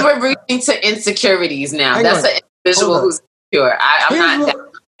too. Then we're reaching to insecurities now. That's an individual who's insecure.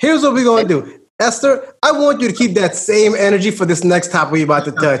 Here's what we're going to do. Esther, I want you to keep that same energy for this next topic we're about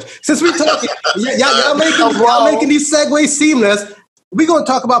to touch. Since we're talking, y'all making these segues seamless, we're going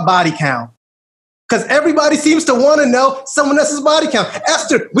to talk about body count. Because everybody seems to want to know someone else's body count.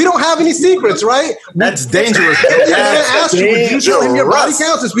 Esther, we don't have any secrets, right? That's dangerous. Ask you, would you show him your body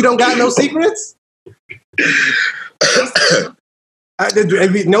count since we don't got no secrets?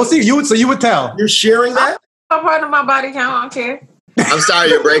 No secret. So you would tell. You're sharing that? I'm part of my body count. I don't care. I'm sorry,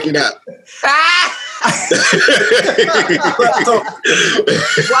 you're breaking up. Well,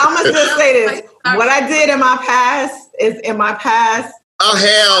 I'm going to just say this. What I did in my past is in my past. Oh,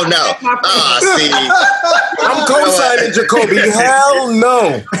 hell no. See. I'm co-signing Jacoby. Hell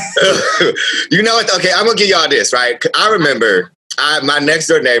no. You know what? Okay, I'm going to give y'all this, right? I remember my next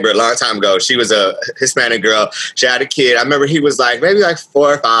door neighbor a long time ago, she was a Hispanic girl. She had a kid. I remember he was like maybe like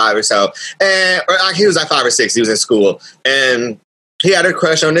 4 or 5 or so. He was like 5 or 6. He was in school. And he had a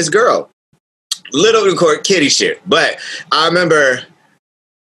crush on this girl. Little kitty shit. But I remember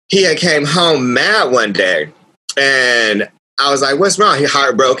he had came home mad one day. And I was like, what's wrong? He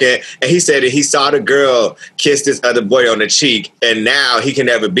heartbroken. And he said that he saw the girl kiss this other boy on the cheek. And now he can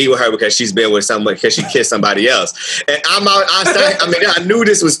never be with her because she's been with someone because she kissed somebody else. And I knew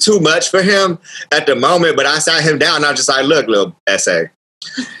this was too much for him at the moment, but I sat him down and I was just like, look, little essay.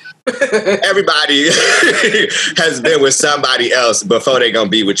 Everybody has been with somebody else before they gonna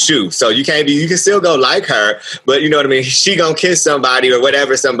be with you. So you can still go like her, but you know what I mean? She gonna kiss somebody or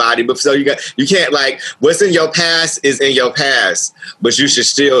whatever somebody, but so you can't like what's in your past is in your past, but you should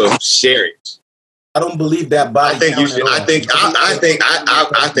still share it. I don't believe that body. I think you should. I think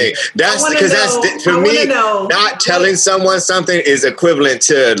that's because that's for me. Not telling someone something is equivalent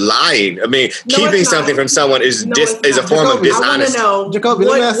to lying. I mean, keeping something from someone is a form of dishonesty. I want to know, Jacoby,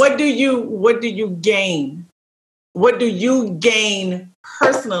 what do you gain? What do you gain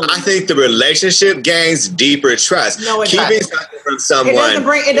personally? I think the relationship gains deeper trust. No, keeping something from someone is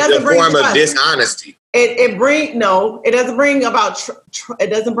a form of dishonesty. It doesn't bring about. It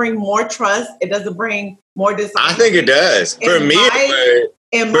doesn't bring more trust. It doesn't bring more dishonesty. I think it does. For me,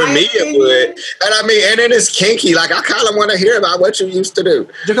 it would. And I mean, and then it's kinky. Like, I kind of want to hear about what you used to do.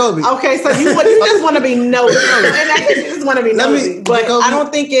 Jacoby. Okay, so you just want to be nosy. And I think you just want to be nosy. But Jacoby. I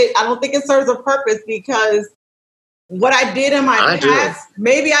don't think it serves a purpose, because what I did in my past,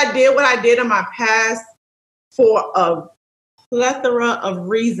 maybe I did what I did in my past for a plethora of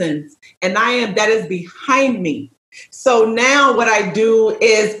reasons, and that is behind me. So now what I do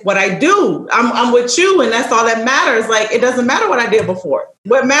is what I do. I'm with you, and that's all that matters. Like, it doesn't matter what I did before.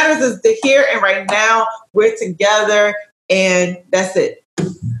 What matters is the here and right now. We're together, and that's it.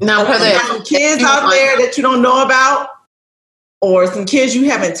 Now, some kids out there that you don't know about, or some kids you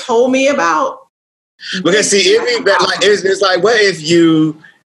haven't told me about. Because see, it's like, what if you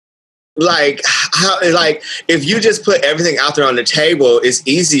if you just put everything out there on the table, it's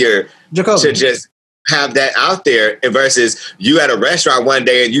easier to just have that out there versus you at a restaurant one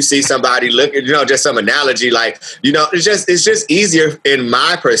day and you see somebody looking, just some analogy, it's just easier in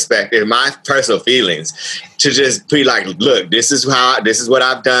my perspective, my personal feelings, to just be like, look, this is what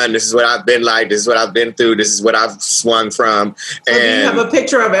I've done, this is what I've been like, this is what I've been through, this is what I've swung from. So do you have a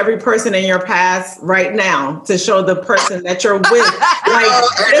picture of every person in your past right now to show the person that you're with? This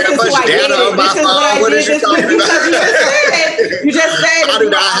is who I did. This is what I did. You just said. How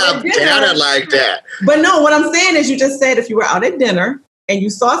did I have data like that? But no, what I'm saying is, you just said if you were out at dinner and you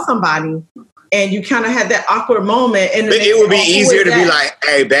saw somebody and you kind of had that awkward moment, and it would be easier to be like,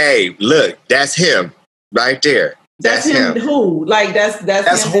 "Hey, babe, look, that's him right there. That's him. Who? Like that's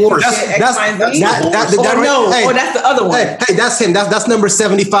Horse. That's the other one. Hey, that's him. That's number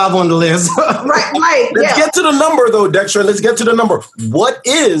 75 on the list. right. Let's get to the number, though, Dexter. Let's get to the number. What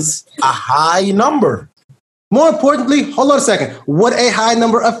is a high number? More importantly, hold on a second. What a high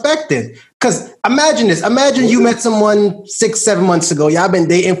number affected? Because imagine this. Imagine you met someone 6-7 months ago. Y'all been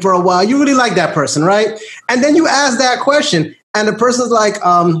dating for a while. You really like that person, right? And then you ask that question, and the person's like,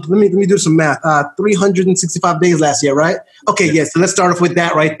 let me do some math. 365 days last year, right? Okay, yes. So let's start off with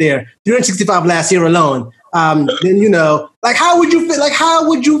that right there. 365 last year alone. Then how would you feel?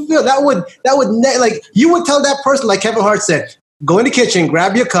 That would you would tell that person, like Kevin Hart said, go in the kitchen,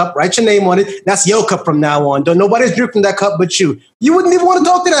 grab your cup, write your name on it. That's your cup from now on. Nobody's drinking that cup but you. You wouldn't even want to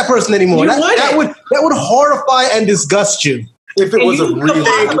talk to that person anymore. That would horrify and disgust you. If it was you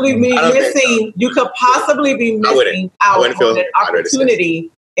could possibly be missing out on an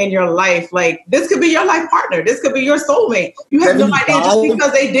opportunity in your life. Like, this could be your life partner. This could be your soulmate. You have no idea, just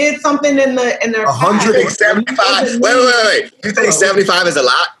because they did something in their 175. Wait. You think 75 is a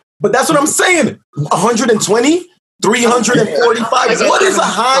lot? But that's what I'm saying. 120? 345. What is a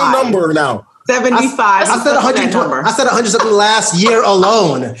high number now? 75. I said 120. I said 100 something last year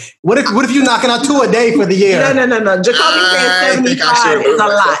alone. What if you're knocking out 2 a day for the year? No. Jacoby said 75 is a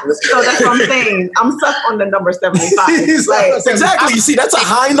lot. So that's what I'm saying. I'm stuck on the number 75. Exactly. You see, that's a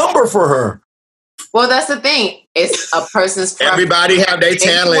high number for her. Well, that's the thing. It's a person's preference. Everybody have their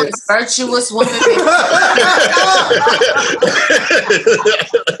talents. Virtuous woman.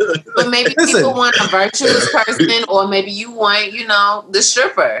 But maybe people want a virtuous person, or maybe you want, the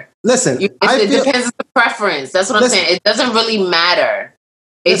stripper. Listen, it depends on the preference. That's what I'm saying. It doesn't really matter.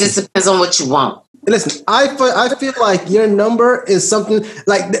 It just depends on what you want. Listen, I feel like your number is something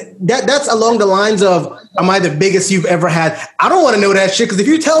like that. That's along the lines of, am I the biggest you've ever had? I don't want to know that shit, because if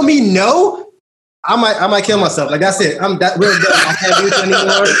you tell me no, I might kill myself. Like, that's it. We're done. I can't do this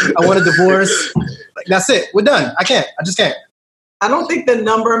anymore. I want a divorce. Like, that's it. We're done. I just can't. I don't think the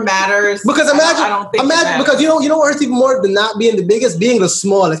number matters. Because imagine because you know what hurts even more than not being the biggest, being the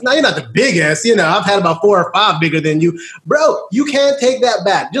smallest. Now, you're not the biggest. I've had about 4 or 5 bigger than you, bro. You can't take that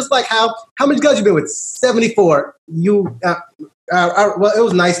back. Just like how many guys you been with? 74. Well, it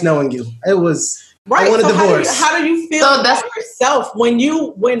was nice knowing you. It was. Right. I want a divorce. How do you feel about yourself when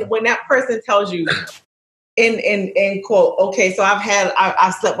that person tells you in quote, okay, so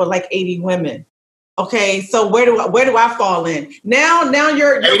I've slept with like 80 women. Okay, so where do I fall in? Now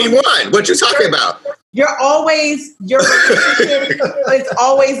you're 81. What you talking about? Your relationship it's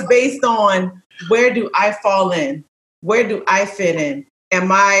always based on, where do I fall in? Where do I fit in?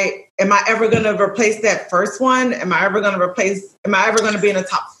 am I ever going to replace that first one? Am I ever going to be in the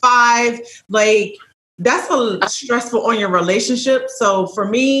top 5? Like, that's stressful on your relationship. So for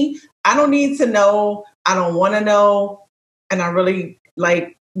me, I don't need to know. I don't want to know. And I really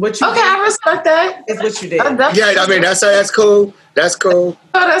like what you did. Okay, I respect that. Is what you did. Yeah, I mean, that's cool. That's cool.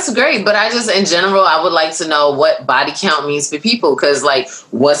 Oh, that's great. But I just, in general, I would like to know what body count means for people. Because, like,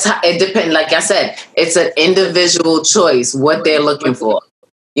 it depends. Like I said, it's an individual choice, what they're looking for.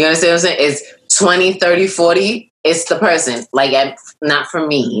 You understand what I'm saying? It's 20, 30, 40. It's the person. Like, not for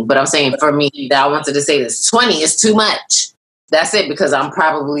me, but I'm saying for me, that I wanted to say this. 20 is too much. That's it, because I'm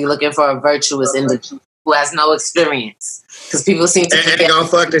probably looking for a virtuous individual who has no experience. Because people seem to ain't gonna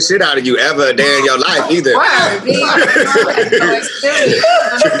fuck the shit out of you ever a day in your life either. Right, me, no experience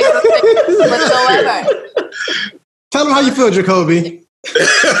whatsoever. Tell them how you feel, Jacoby.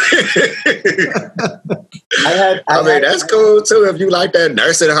 I mean, that's cool too if you like that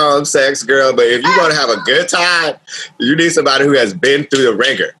nursing home sex, girl. But if you want to have a good time, you need somebody who has been through the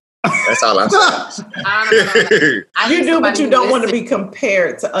ringer. That's all I'm saying. You do, but you don't want to be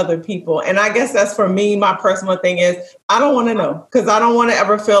compared to other people. And I guess that's for me, my personal thing is I don't want to know, because I don't want to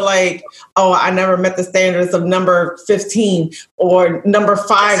ever feel like, oh, I never met the standards of number 15 or number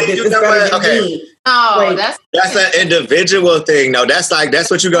 5 did this better than me. Oh, like, that's an individual thing. No, that's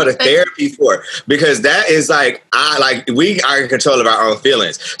what you go to therapy for, because that is we are in control of our own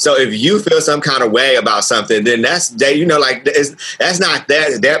feelings. So if you feel some kind of way about something, then that's not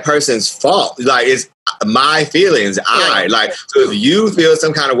that person's fault. Like, it's my feelings. So if you feel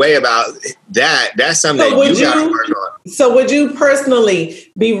some kind of way about that, that's something that you gotta work on. So would you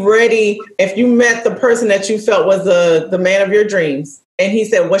personally be ready if you met the person that you felt was the man of your dreams? And he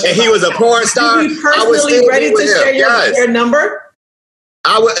said, "What?" And he was a porn star. Would you be personally ready to share your number?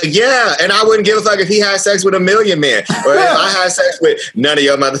 I would, yeah, and I wouldn't give a fuck if he had sex with 1 million men, or if I had sex with none of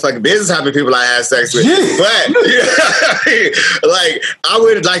your motherfucking business how many people I had sex with. But like, I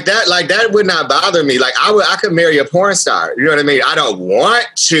would like that would not bother me. Like, I could marry a porn star. You know what I mean? I don't want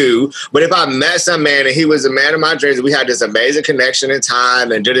to, but if I met some man and he was the man of my dreams, and we had this amazing connection in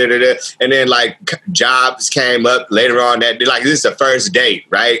time, and and then like jobs came up later on that like this is the first date,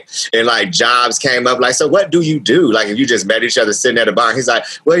 right? And like jobs came up, like, so what do you do? Like, if you just met each other sitting at a bar, he's like,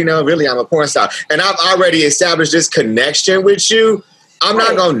 well, really, I'm a porn star. And I've already established this connection with you. I'm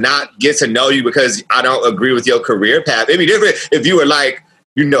not going to not get to know you because I don't agree with your career path. It'd be different if you were like,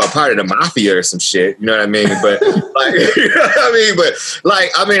 a part of the mafia or some shit. You know what I mean? But like, you know what I mean? But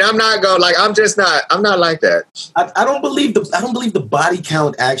like, I mean, I'm not going like, I'm not like that. I don't believe the body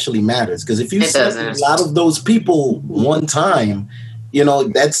count actually matters. Because if you see a lot of those people one time,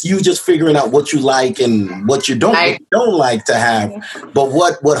 that's you just figuring out what you like and what you don't like to have. But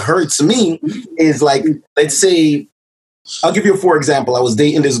what hurts me is like, let's say, I'll give you for example. I was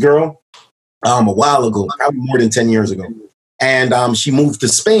dating this girl a while ago, probably more than 10 years ago. And she moved to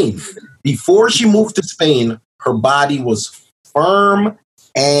Spain. Before she moved to Spain, her body was firm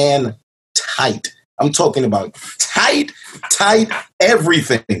and tight. I'm talking about tight,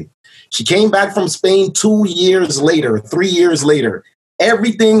 everything. She came back from Spain 2 years later, 3 years later.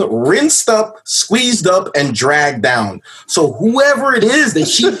 Everything rinsed up, squeezed up, and dragged down. So whoever it is that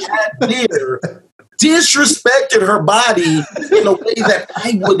she had there disrespected her body in a way that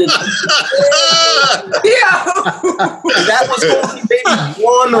I wouldn't. That was only maybe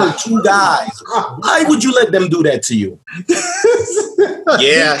 1 or 2 guys. Why would you let them do that to you?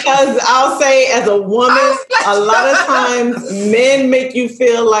 Yeah. Because I'll say, as a woman, a lot of times men make you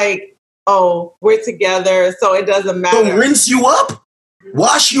feel like, oh, we're together, so it doesn't matter. So rinse you up?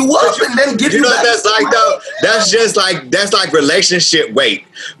 Wash you up and then give you what that's like though? That's like relationship weight.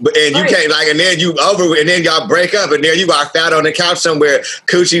 And you can't and then you and then y'all break up and then you are fat on the couch somewhere,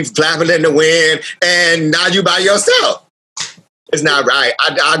 coochie flapping in the wind, and now you by yourself. It's not right.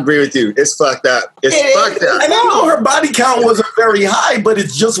 I agree with you. It's fucked up. It's fucked up. And I know her body count wasn't very high, but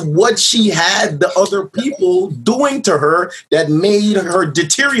it's just what she had the other people doing to her that made her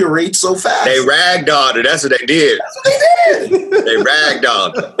deteriorate so fast. They ragdolled her. That's what they did. They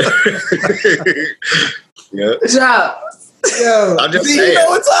ragdolled her. Yeah. Good job. Yo, I'm just saying. You know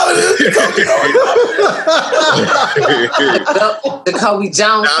what time it is? Jacoby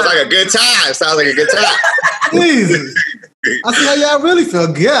Jones. Sounds like a good time. Jesus. I see how y'all really feel.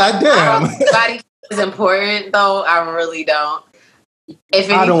 God damn. Body is important, though. I really don't. If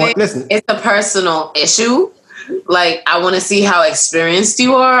anything, it's a personal issue. Like, I want to see how experienced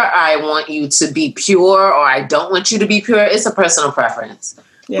you are. I want you to be pure, or I don't want you to be pure. It's a personal preference.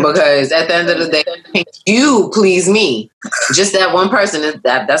 Yeah. Because at the end of the day, you please me. Just that one person.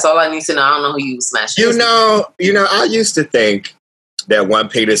 That's all I need to know. I don't know who you smash. You know, I used to think that one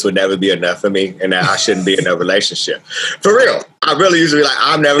penis would never be enough for me and that I shouldn't be in a relationship. For real. I really usually like,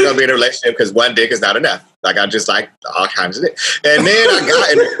 I'm never going to be in a relationship because one dick is not enough. Like, I just like all kinds of dick. And then I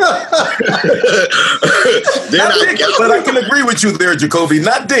got but I can agree with you there, Jacoby.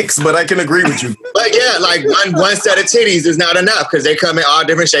 Not dicks, but I can agree with you. But yeah, like one set of titties is not enough because they come in all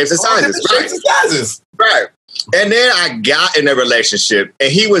different shapes and sizes. Right. And then I got in a relationship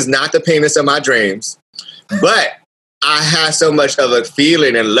and he was not the penis of my dreams, but I had so much of a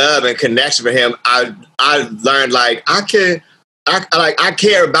feeling and love and connection for him. I learned like I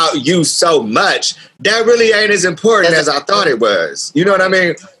care about you so much that really ain't as important as I thought it was. You know what I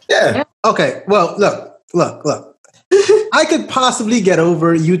mean? Yeah. Okay. Well, look. I could possibly get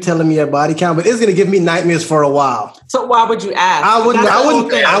over you telling me your body count, but it's going to give me nightmares for a while. So why would you ask? I wouldn't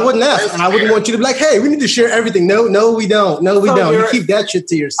ask. And I wouldn't want you to be like, hey, we need to share everything. No, we don't. You keep that shit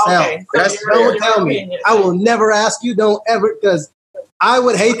to yourself. Okay, don't tell me. I will never ask you. Don't ever, because I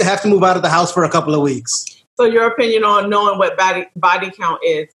would hate to have to move out of the house for a couple of weeks. So your opinion on knowing what body count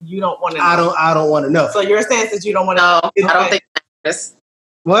is, you don't want to know. I don't want to know. So your stance is you don't want to know. I don't think it matters.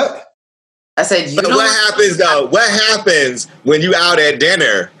 What? I said, what happens though? What happens when you out at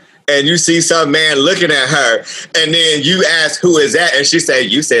dinner and you see some man looking at her and then you ask, who is that? And she say,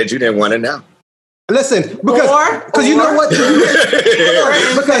 you said you didn't want to know. Listen, because you know what?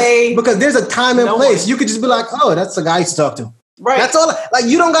 because there's a time and place. You could just be like, oh, that's the guy you talk to. Right. That's all. Like,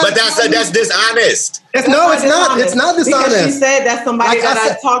 you don't got. But that's dishonest. It's not. It's not dishonest. Because she said that's somebody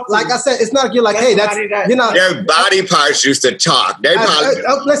I talked to. Like I said, it's not. You're like, hey, you're not. Their body parts used to talk. They probably.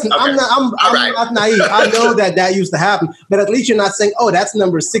 Listen, okay. I'm not naive. I know that used to happen, but at least you're not saying, oh, that's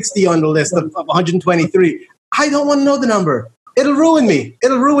number 60 on the list of 123. I don't want to know the number. It'll ruin me.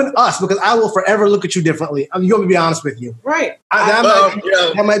 It'll ruin us because I will forever look at you differently. You want me to be honest with you, right?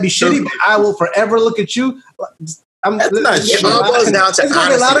 That might be shitty, but I will forever look at you. It all goes down to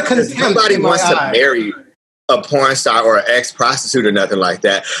honesty. Nobody wants to marry a porn star or an ex-prostitute or nothing like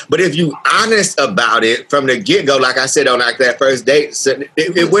that. But if you honest about it from the get-go, like I said on like that first date,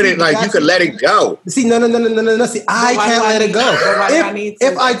 it wouldn't like you could let it go. See, no. See, I can't let it go.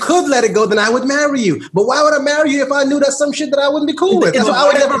 If I could let it go, then I would marry you. But why would I marry you if I knew that's some shit that I wouldn't be cool with? So I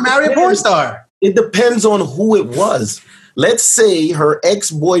would never marry a porn star. It depends on who it was. Let's say her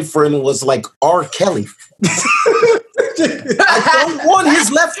ex-boyfriend was like R. Kelly. I don't want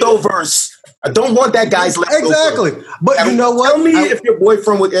his leftovers. I don't want that guy's leftovers. Exactly. But you know what? Tell me if your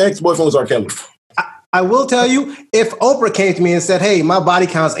ex-boyfriend was R. Kelly. I will tell you, if Oprah came to me and said, hey, my body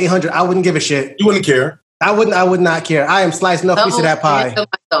count's 800, I wouldn't give a shit. You wouldn't care? I would not care. I am slicing up a piece of that pie. Like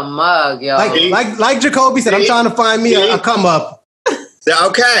a mug, yo. Like Jacoby said, I'm trying to find me a come up.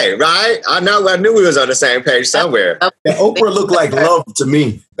 Okay, right? I knew we was on the same page somewhere. Yeah, Oprah looked like love to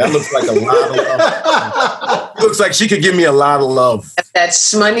me. That looks like a lot of love. Looks like she could give me a lot of love.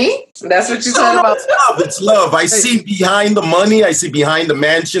 That's money? That's what you're talking about? It's love. I see behind the money. I see behind the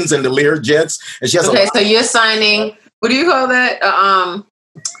mansions and the Learjets. And she has so you're signing, what do you call that? A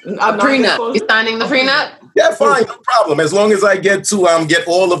prenup. You're signing the prenup? Yeah, fine, no problem. As long as I get to get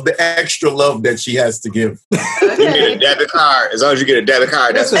all of the extra love that she has to give. You get a debit card. As long as you get a debit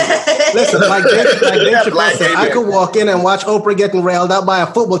card, that's listen. Like Dave Chappelle said, I could walk in and watch Oprah getting railed out by a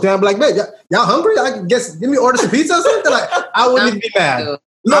football team. I'm like, man, y'all hungry? I guess give me order some pizza or something. Like, I wouldn't even be mad.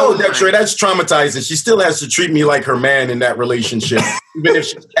 No, Dexter, that's traumatizing. She still has to treat me like her man in that relationship, even if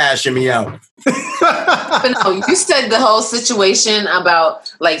she's cashing me out. But no, you said the whole situation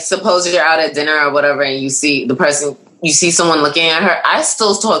about, like, suppose you're out at dinner or whatever and you see someone looking at her. I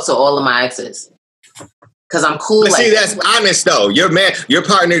still talk to all of my exes because I'm cool. But see, that's honest though. Your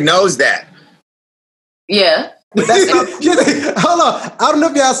partner knows that. Yeah. But that's not, hold on. I don't know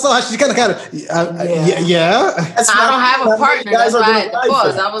if y'all saw her. She kind of. Yeah. I don't have a partner. That's why I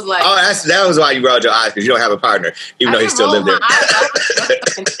paused. I was like, that was why you rolled your eyes because you don't have a partner, even though he still lived there.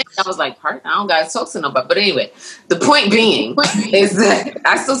 I was like, partner. I don't got to talk to nobody. But anyway, the point being is that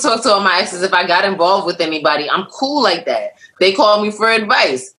I still talk to all my exes. If I got involved with anybody, I'm cool like that. They call me for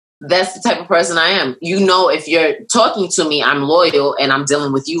advice. That's the type of person I am. You know, if you're talking to me, I'm loyal and I'm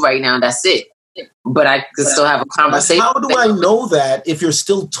dealing with you right now. That's it. But I could still have a conversation. How do I know that if you're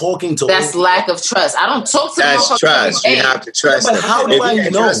still talking to? That's lack of trust. I don't talk to. That's trust. You have to trust. But how do I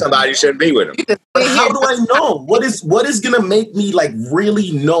know? Trust somebody, you shouldn't be with them. But how do I know? What is going to make me like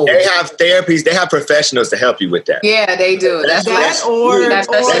really know? They have therapies. They have professionals to help you with that. Yeah, they do. That's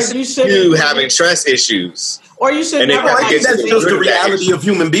you having trust issues. Or you should never. I think that's just the reality of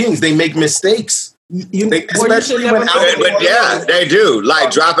human beings. They make mistakes. Especially when they do,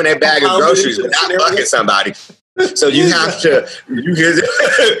 like dropping a bag of groceries but not fucking somebody. So you have to,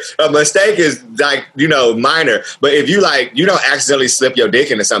 a mistake is like, minor. But if you don't accidentally slip your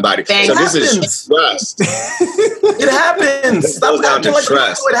dick into somebody. So this is trust. It happens. Stop down to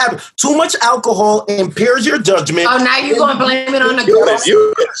trust. It happens. Too much alcohol impairs your judgment. Oh, now you're going to blame it on the girl.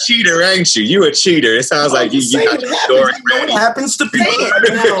 You a cheater, ain't you? You a cheater. It sounds like you got your story ready. It happens to people.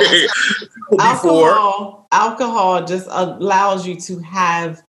 Alcohol just allows you to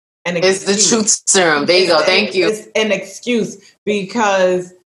have an excuse. It's the truth serum. There you go. Thank you. It's an excuse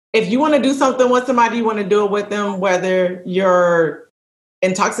because if you want to do something with somebody, you want to do it with them, whether you're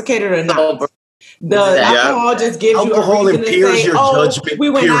intoxicated or not. The alcohol just gives you a reason to say, judgment, we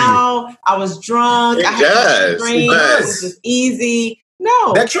went out, I was drunk, I had a drink, it was just easy.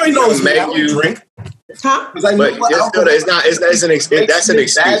 No. That train knows make you drink. Huh? That's an excuse.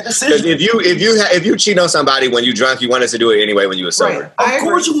 Because if you cheat on somebody when you're drunk, you want us to do it anyway when you were sober. Right. Of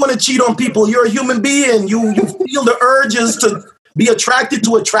course you want to cheat on people. You're a human being. You feel the urges to be attracted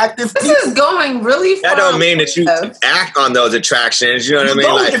to attractive people. This is going really far. That don't mean that you act on those attractions. You know what I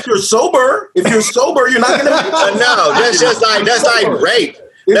mean? Like, if you're sober, you're not going to. No, that's like rape.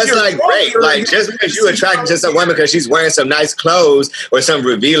 That's like rape. Like just because you attracted to some woman because she's wearing some nice clothes or some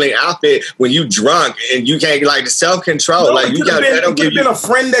revealing outfit, when you drunk and you can't like self-control. No, like you got that don't give you a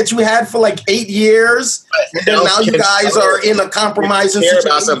friend that you had for like 8 years, and now you guys are in a compromising situation.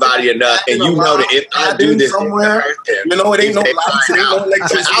 About somebody enough, and you know that if I do this somewhere, it ain't no lights, it ain't no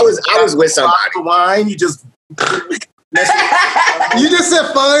electricity. I was with somebody. Wine, you just. You just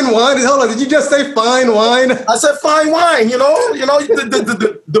said fine wine. Hold on, did you just say fine wine? I said fine wine.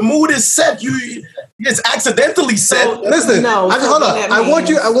 The mood is set. It's accidentally set. So, listen, hold on. I want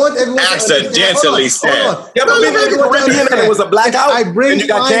everyone accidentally set. Yeah, but in the Caribbean, it was a blackout. I bring and you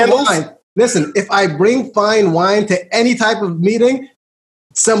got fine candles. Wine. Listen, if I bring fine wine to any type of meeting,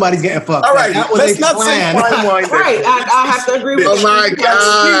 somebody's getting fucked. All right, let's not say fine wine. Right, I have to agree with you. Oh my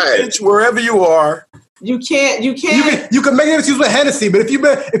God! Wherever you are. You can't. You can make an excuse with Hennessy, but if you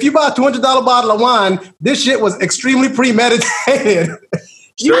buy a $200 bottle of wine, this shit was extremely premeditated.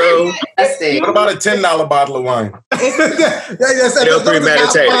 True. What about a $10 bottle of wine? Still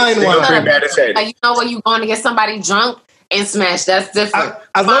premeditated. You know when you going to get somebody drunk and smash, that's different.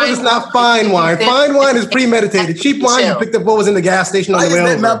 As long as it's not fine wine. Fine wine is premeditated. Cheap wine, you picked up what was in the gas station on the way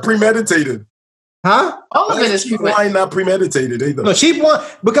over. Not premeditated. Huh? All of it is cheap wine, not premeditated either. No, cheap wine,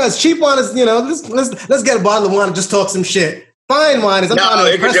 because cheap wine is, let's get a bottle of wine and just talk some shit. Fine wine is, it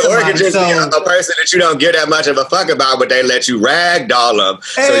could just be a person that you don't give that much of a fuck about, but they let you ragdoll them.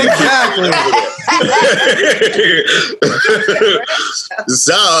 Exactly.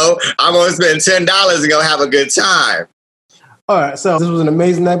 So I'm going to spend $10 and go have a good time. All right, so this was an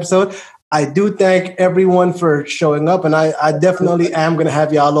amazing episode. I do thank everyone for showing up, and I definitely am going to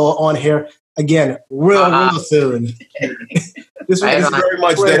have y'all all on here again real soon. This was very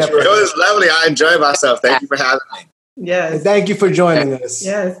much. It was lovely. I enjoyed myself. Thank you for having me. Yes. And thank you for joining us.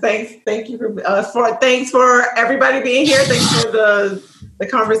 Yes. Thank you thanks for everybody being here. Thanks for the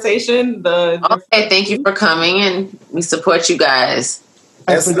conversation. Thank you for coming, and we support you guys.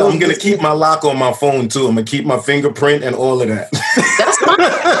 I'm going to keep my lock on my phone too. I'm going to keep my fingerprint and all of that. That's fine.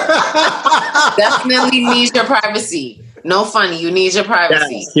 Definitely need your privacy. No funny. You need your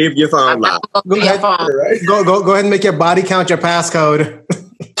privacy. Yes, keep your phone locked. Go ahead and make your body count your passcode.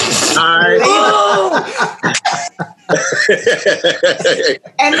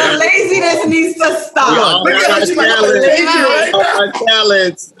 And the laziness needs to stop.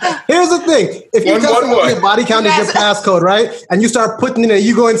 Here's the thing. If you tell someone your body count is your passcode, right? And you start putting it in,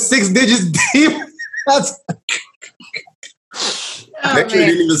 you go in 6 digits deep. That's...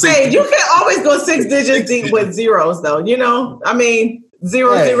 Hey, you can always go 6 digits deep with zeros, though. I mean,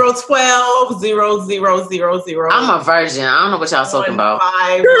 0, 0, 12, 0, 0, 0, 0. I'm a virgin. I don't know what y'all talking about.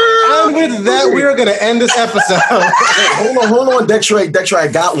 And with that, we're gonna end this episode. Hold on, Dexter, I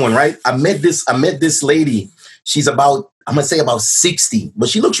got one, right? I met this lady. She's about 60, but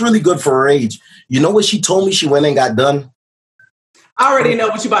she looks really good for her age. You know what she told me she went and got done? I already know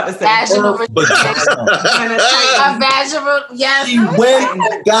what you're about to say. Vaginal a vaginal, yes. She went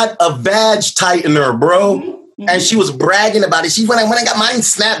and got a vag tightener, bro. Mm-hmm. And she was bragging about it. She went and got mine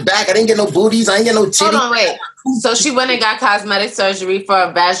snapped back. I didn't get no booties. I didn't get no titties. Hold on, wait. So she went and got cosmetic surgery for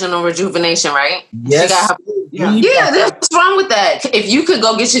a vaginal rejuvenation, right? Yes. What's wrong with that? If you could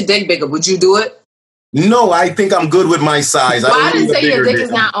go get your dick bigger, would you do it? No, I think I'm good with my size. Well, I didn't say your dick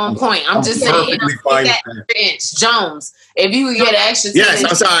is not on point. I'm just saying, that inch. Jones, if you could get an extra. Yes,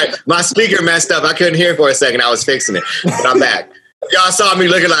 I'm sorry. My speaker messed up. I couldn't hear for a second. I was fixing it. But I'm back. Y'all saw me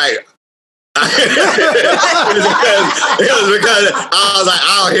looking like, it was because I was like, I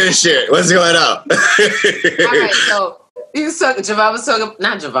don't hear shit. What's going on? All right, so Javon was talking,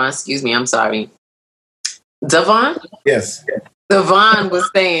 not Javon, excuse me, I'm sorry. Devon? Yes. Devon was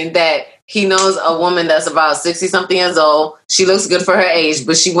saying that he knows a woman that's about 60-something years old. She looks good for her age,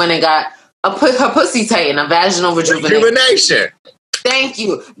 but she went and got her pussy tightened, a vaginal rejuvenation. Thank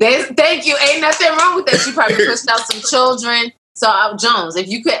you. Thank you. Ain't nothing wrong with that. She probably pushed out some children. So, Jones, if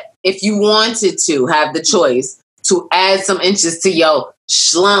you wanted to have the choice to add some inches to your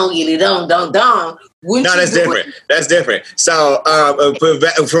schlong, dong, no, that's different. That's different. So,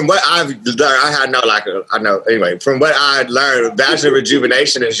 from what I've learned, anyway, from what I learned, vaginal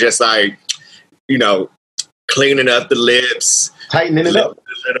rejuvenation is just like, cleaning up the lips, tightening it up a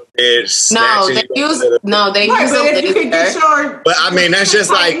little bit. They use a laser. But I mean, that's just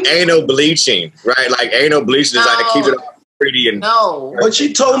like anal bleaching, right? Like anal bleaching is like to keep it all pretty and What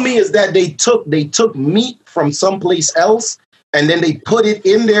she told me is that they took meat from someplace else and then they put it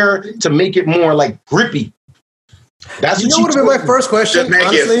in there to make it more like grippy. That's what would have been my first question. To make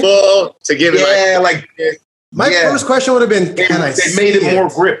honestly. it full to give it my first question would have been, they made it more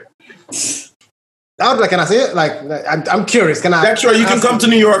grip. I would like, can I see it? Like, I'm curious. Can I? That's right. You can come to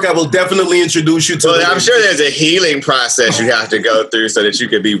New York. I will definitely introduce you to. Well, I'm sure there's a healing process you have to go through so that you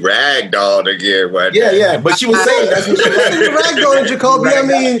could be ragdolled again. Yeah. But she was saying that's what she ragdolling, Jacoby. I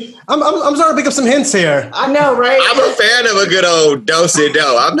mean, I'm starting to pick up some hints here. I know, right? I'm a fan of a good old do-si-do.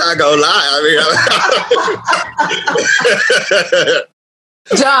 I'm not gonna lie.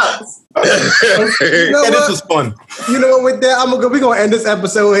 Jobs. This was fun. You know what? With that, we're gonna end this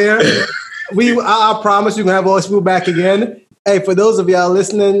episode here. I promise you, gonna have all this people back again. Hey, for those of y'all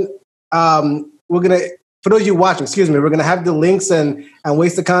listening, for those of you watching, we're gonna have the links and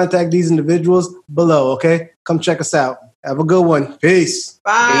ways to contact these individuals below. Okay, come check us out. Have a good one. Peace.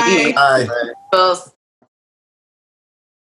 Bye. Bye. Bye.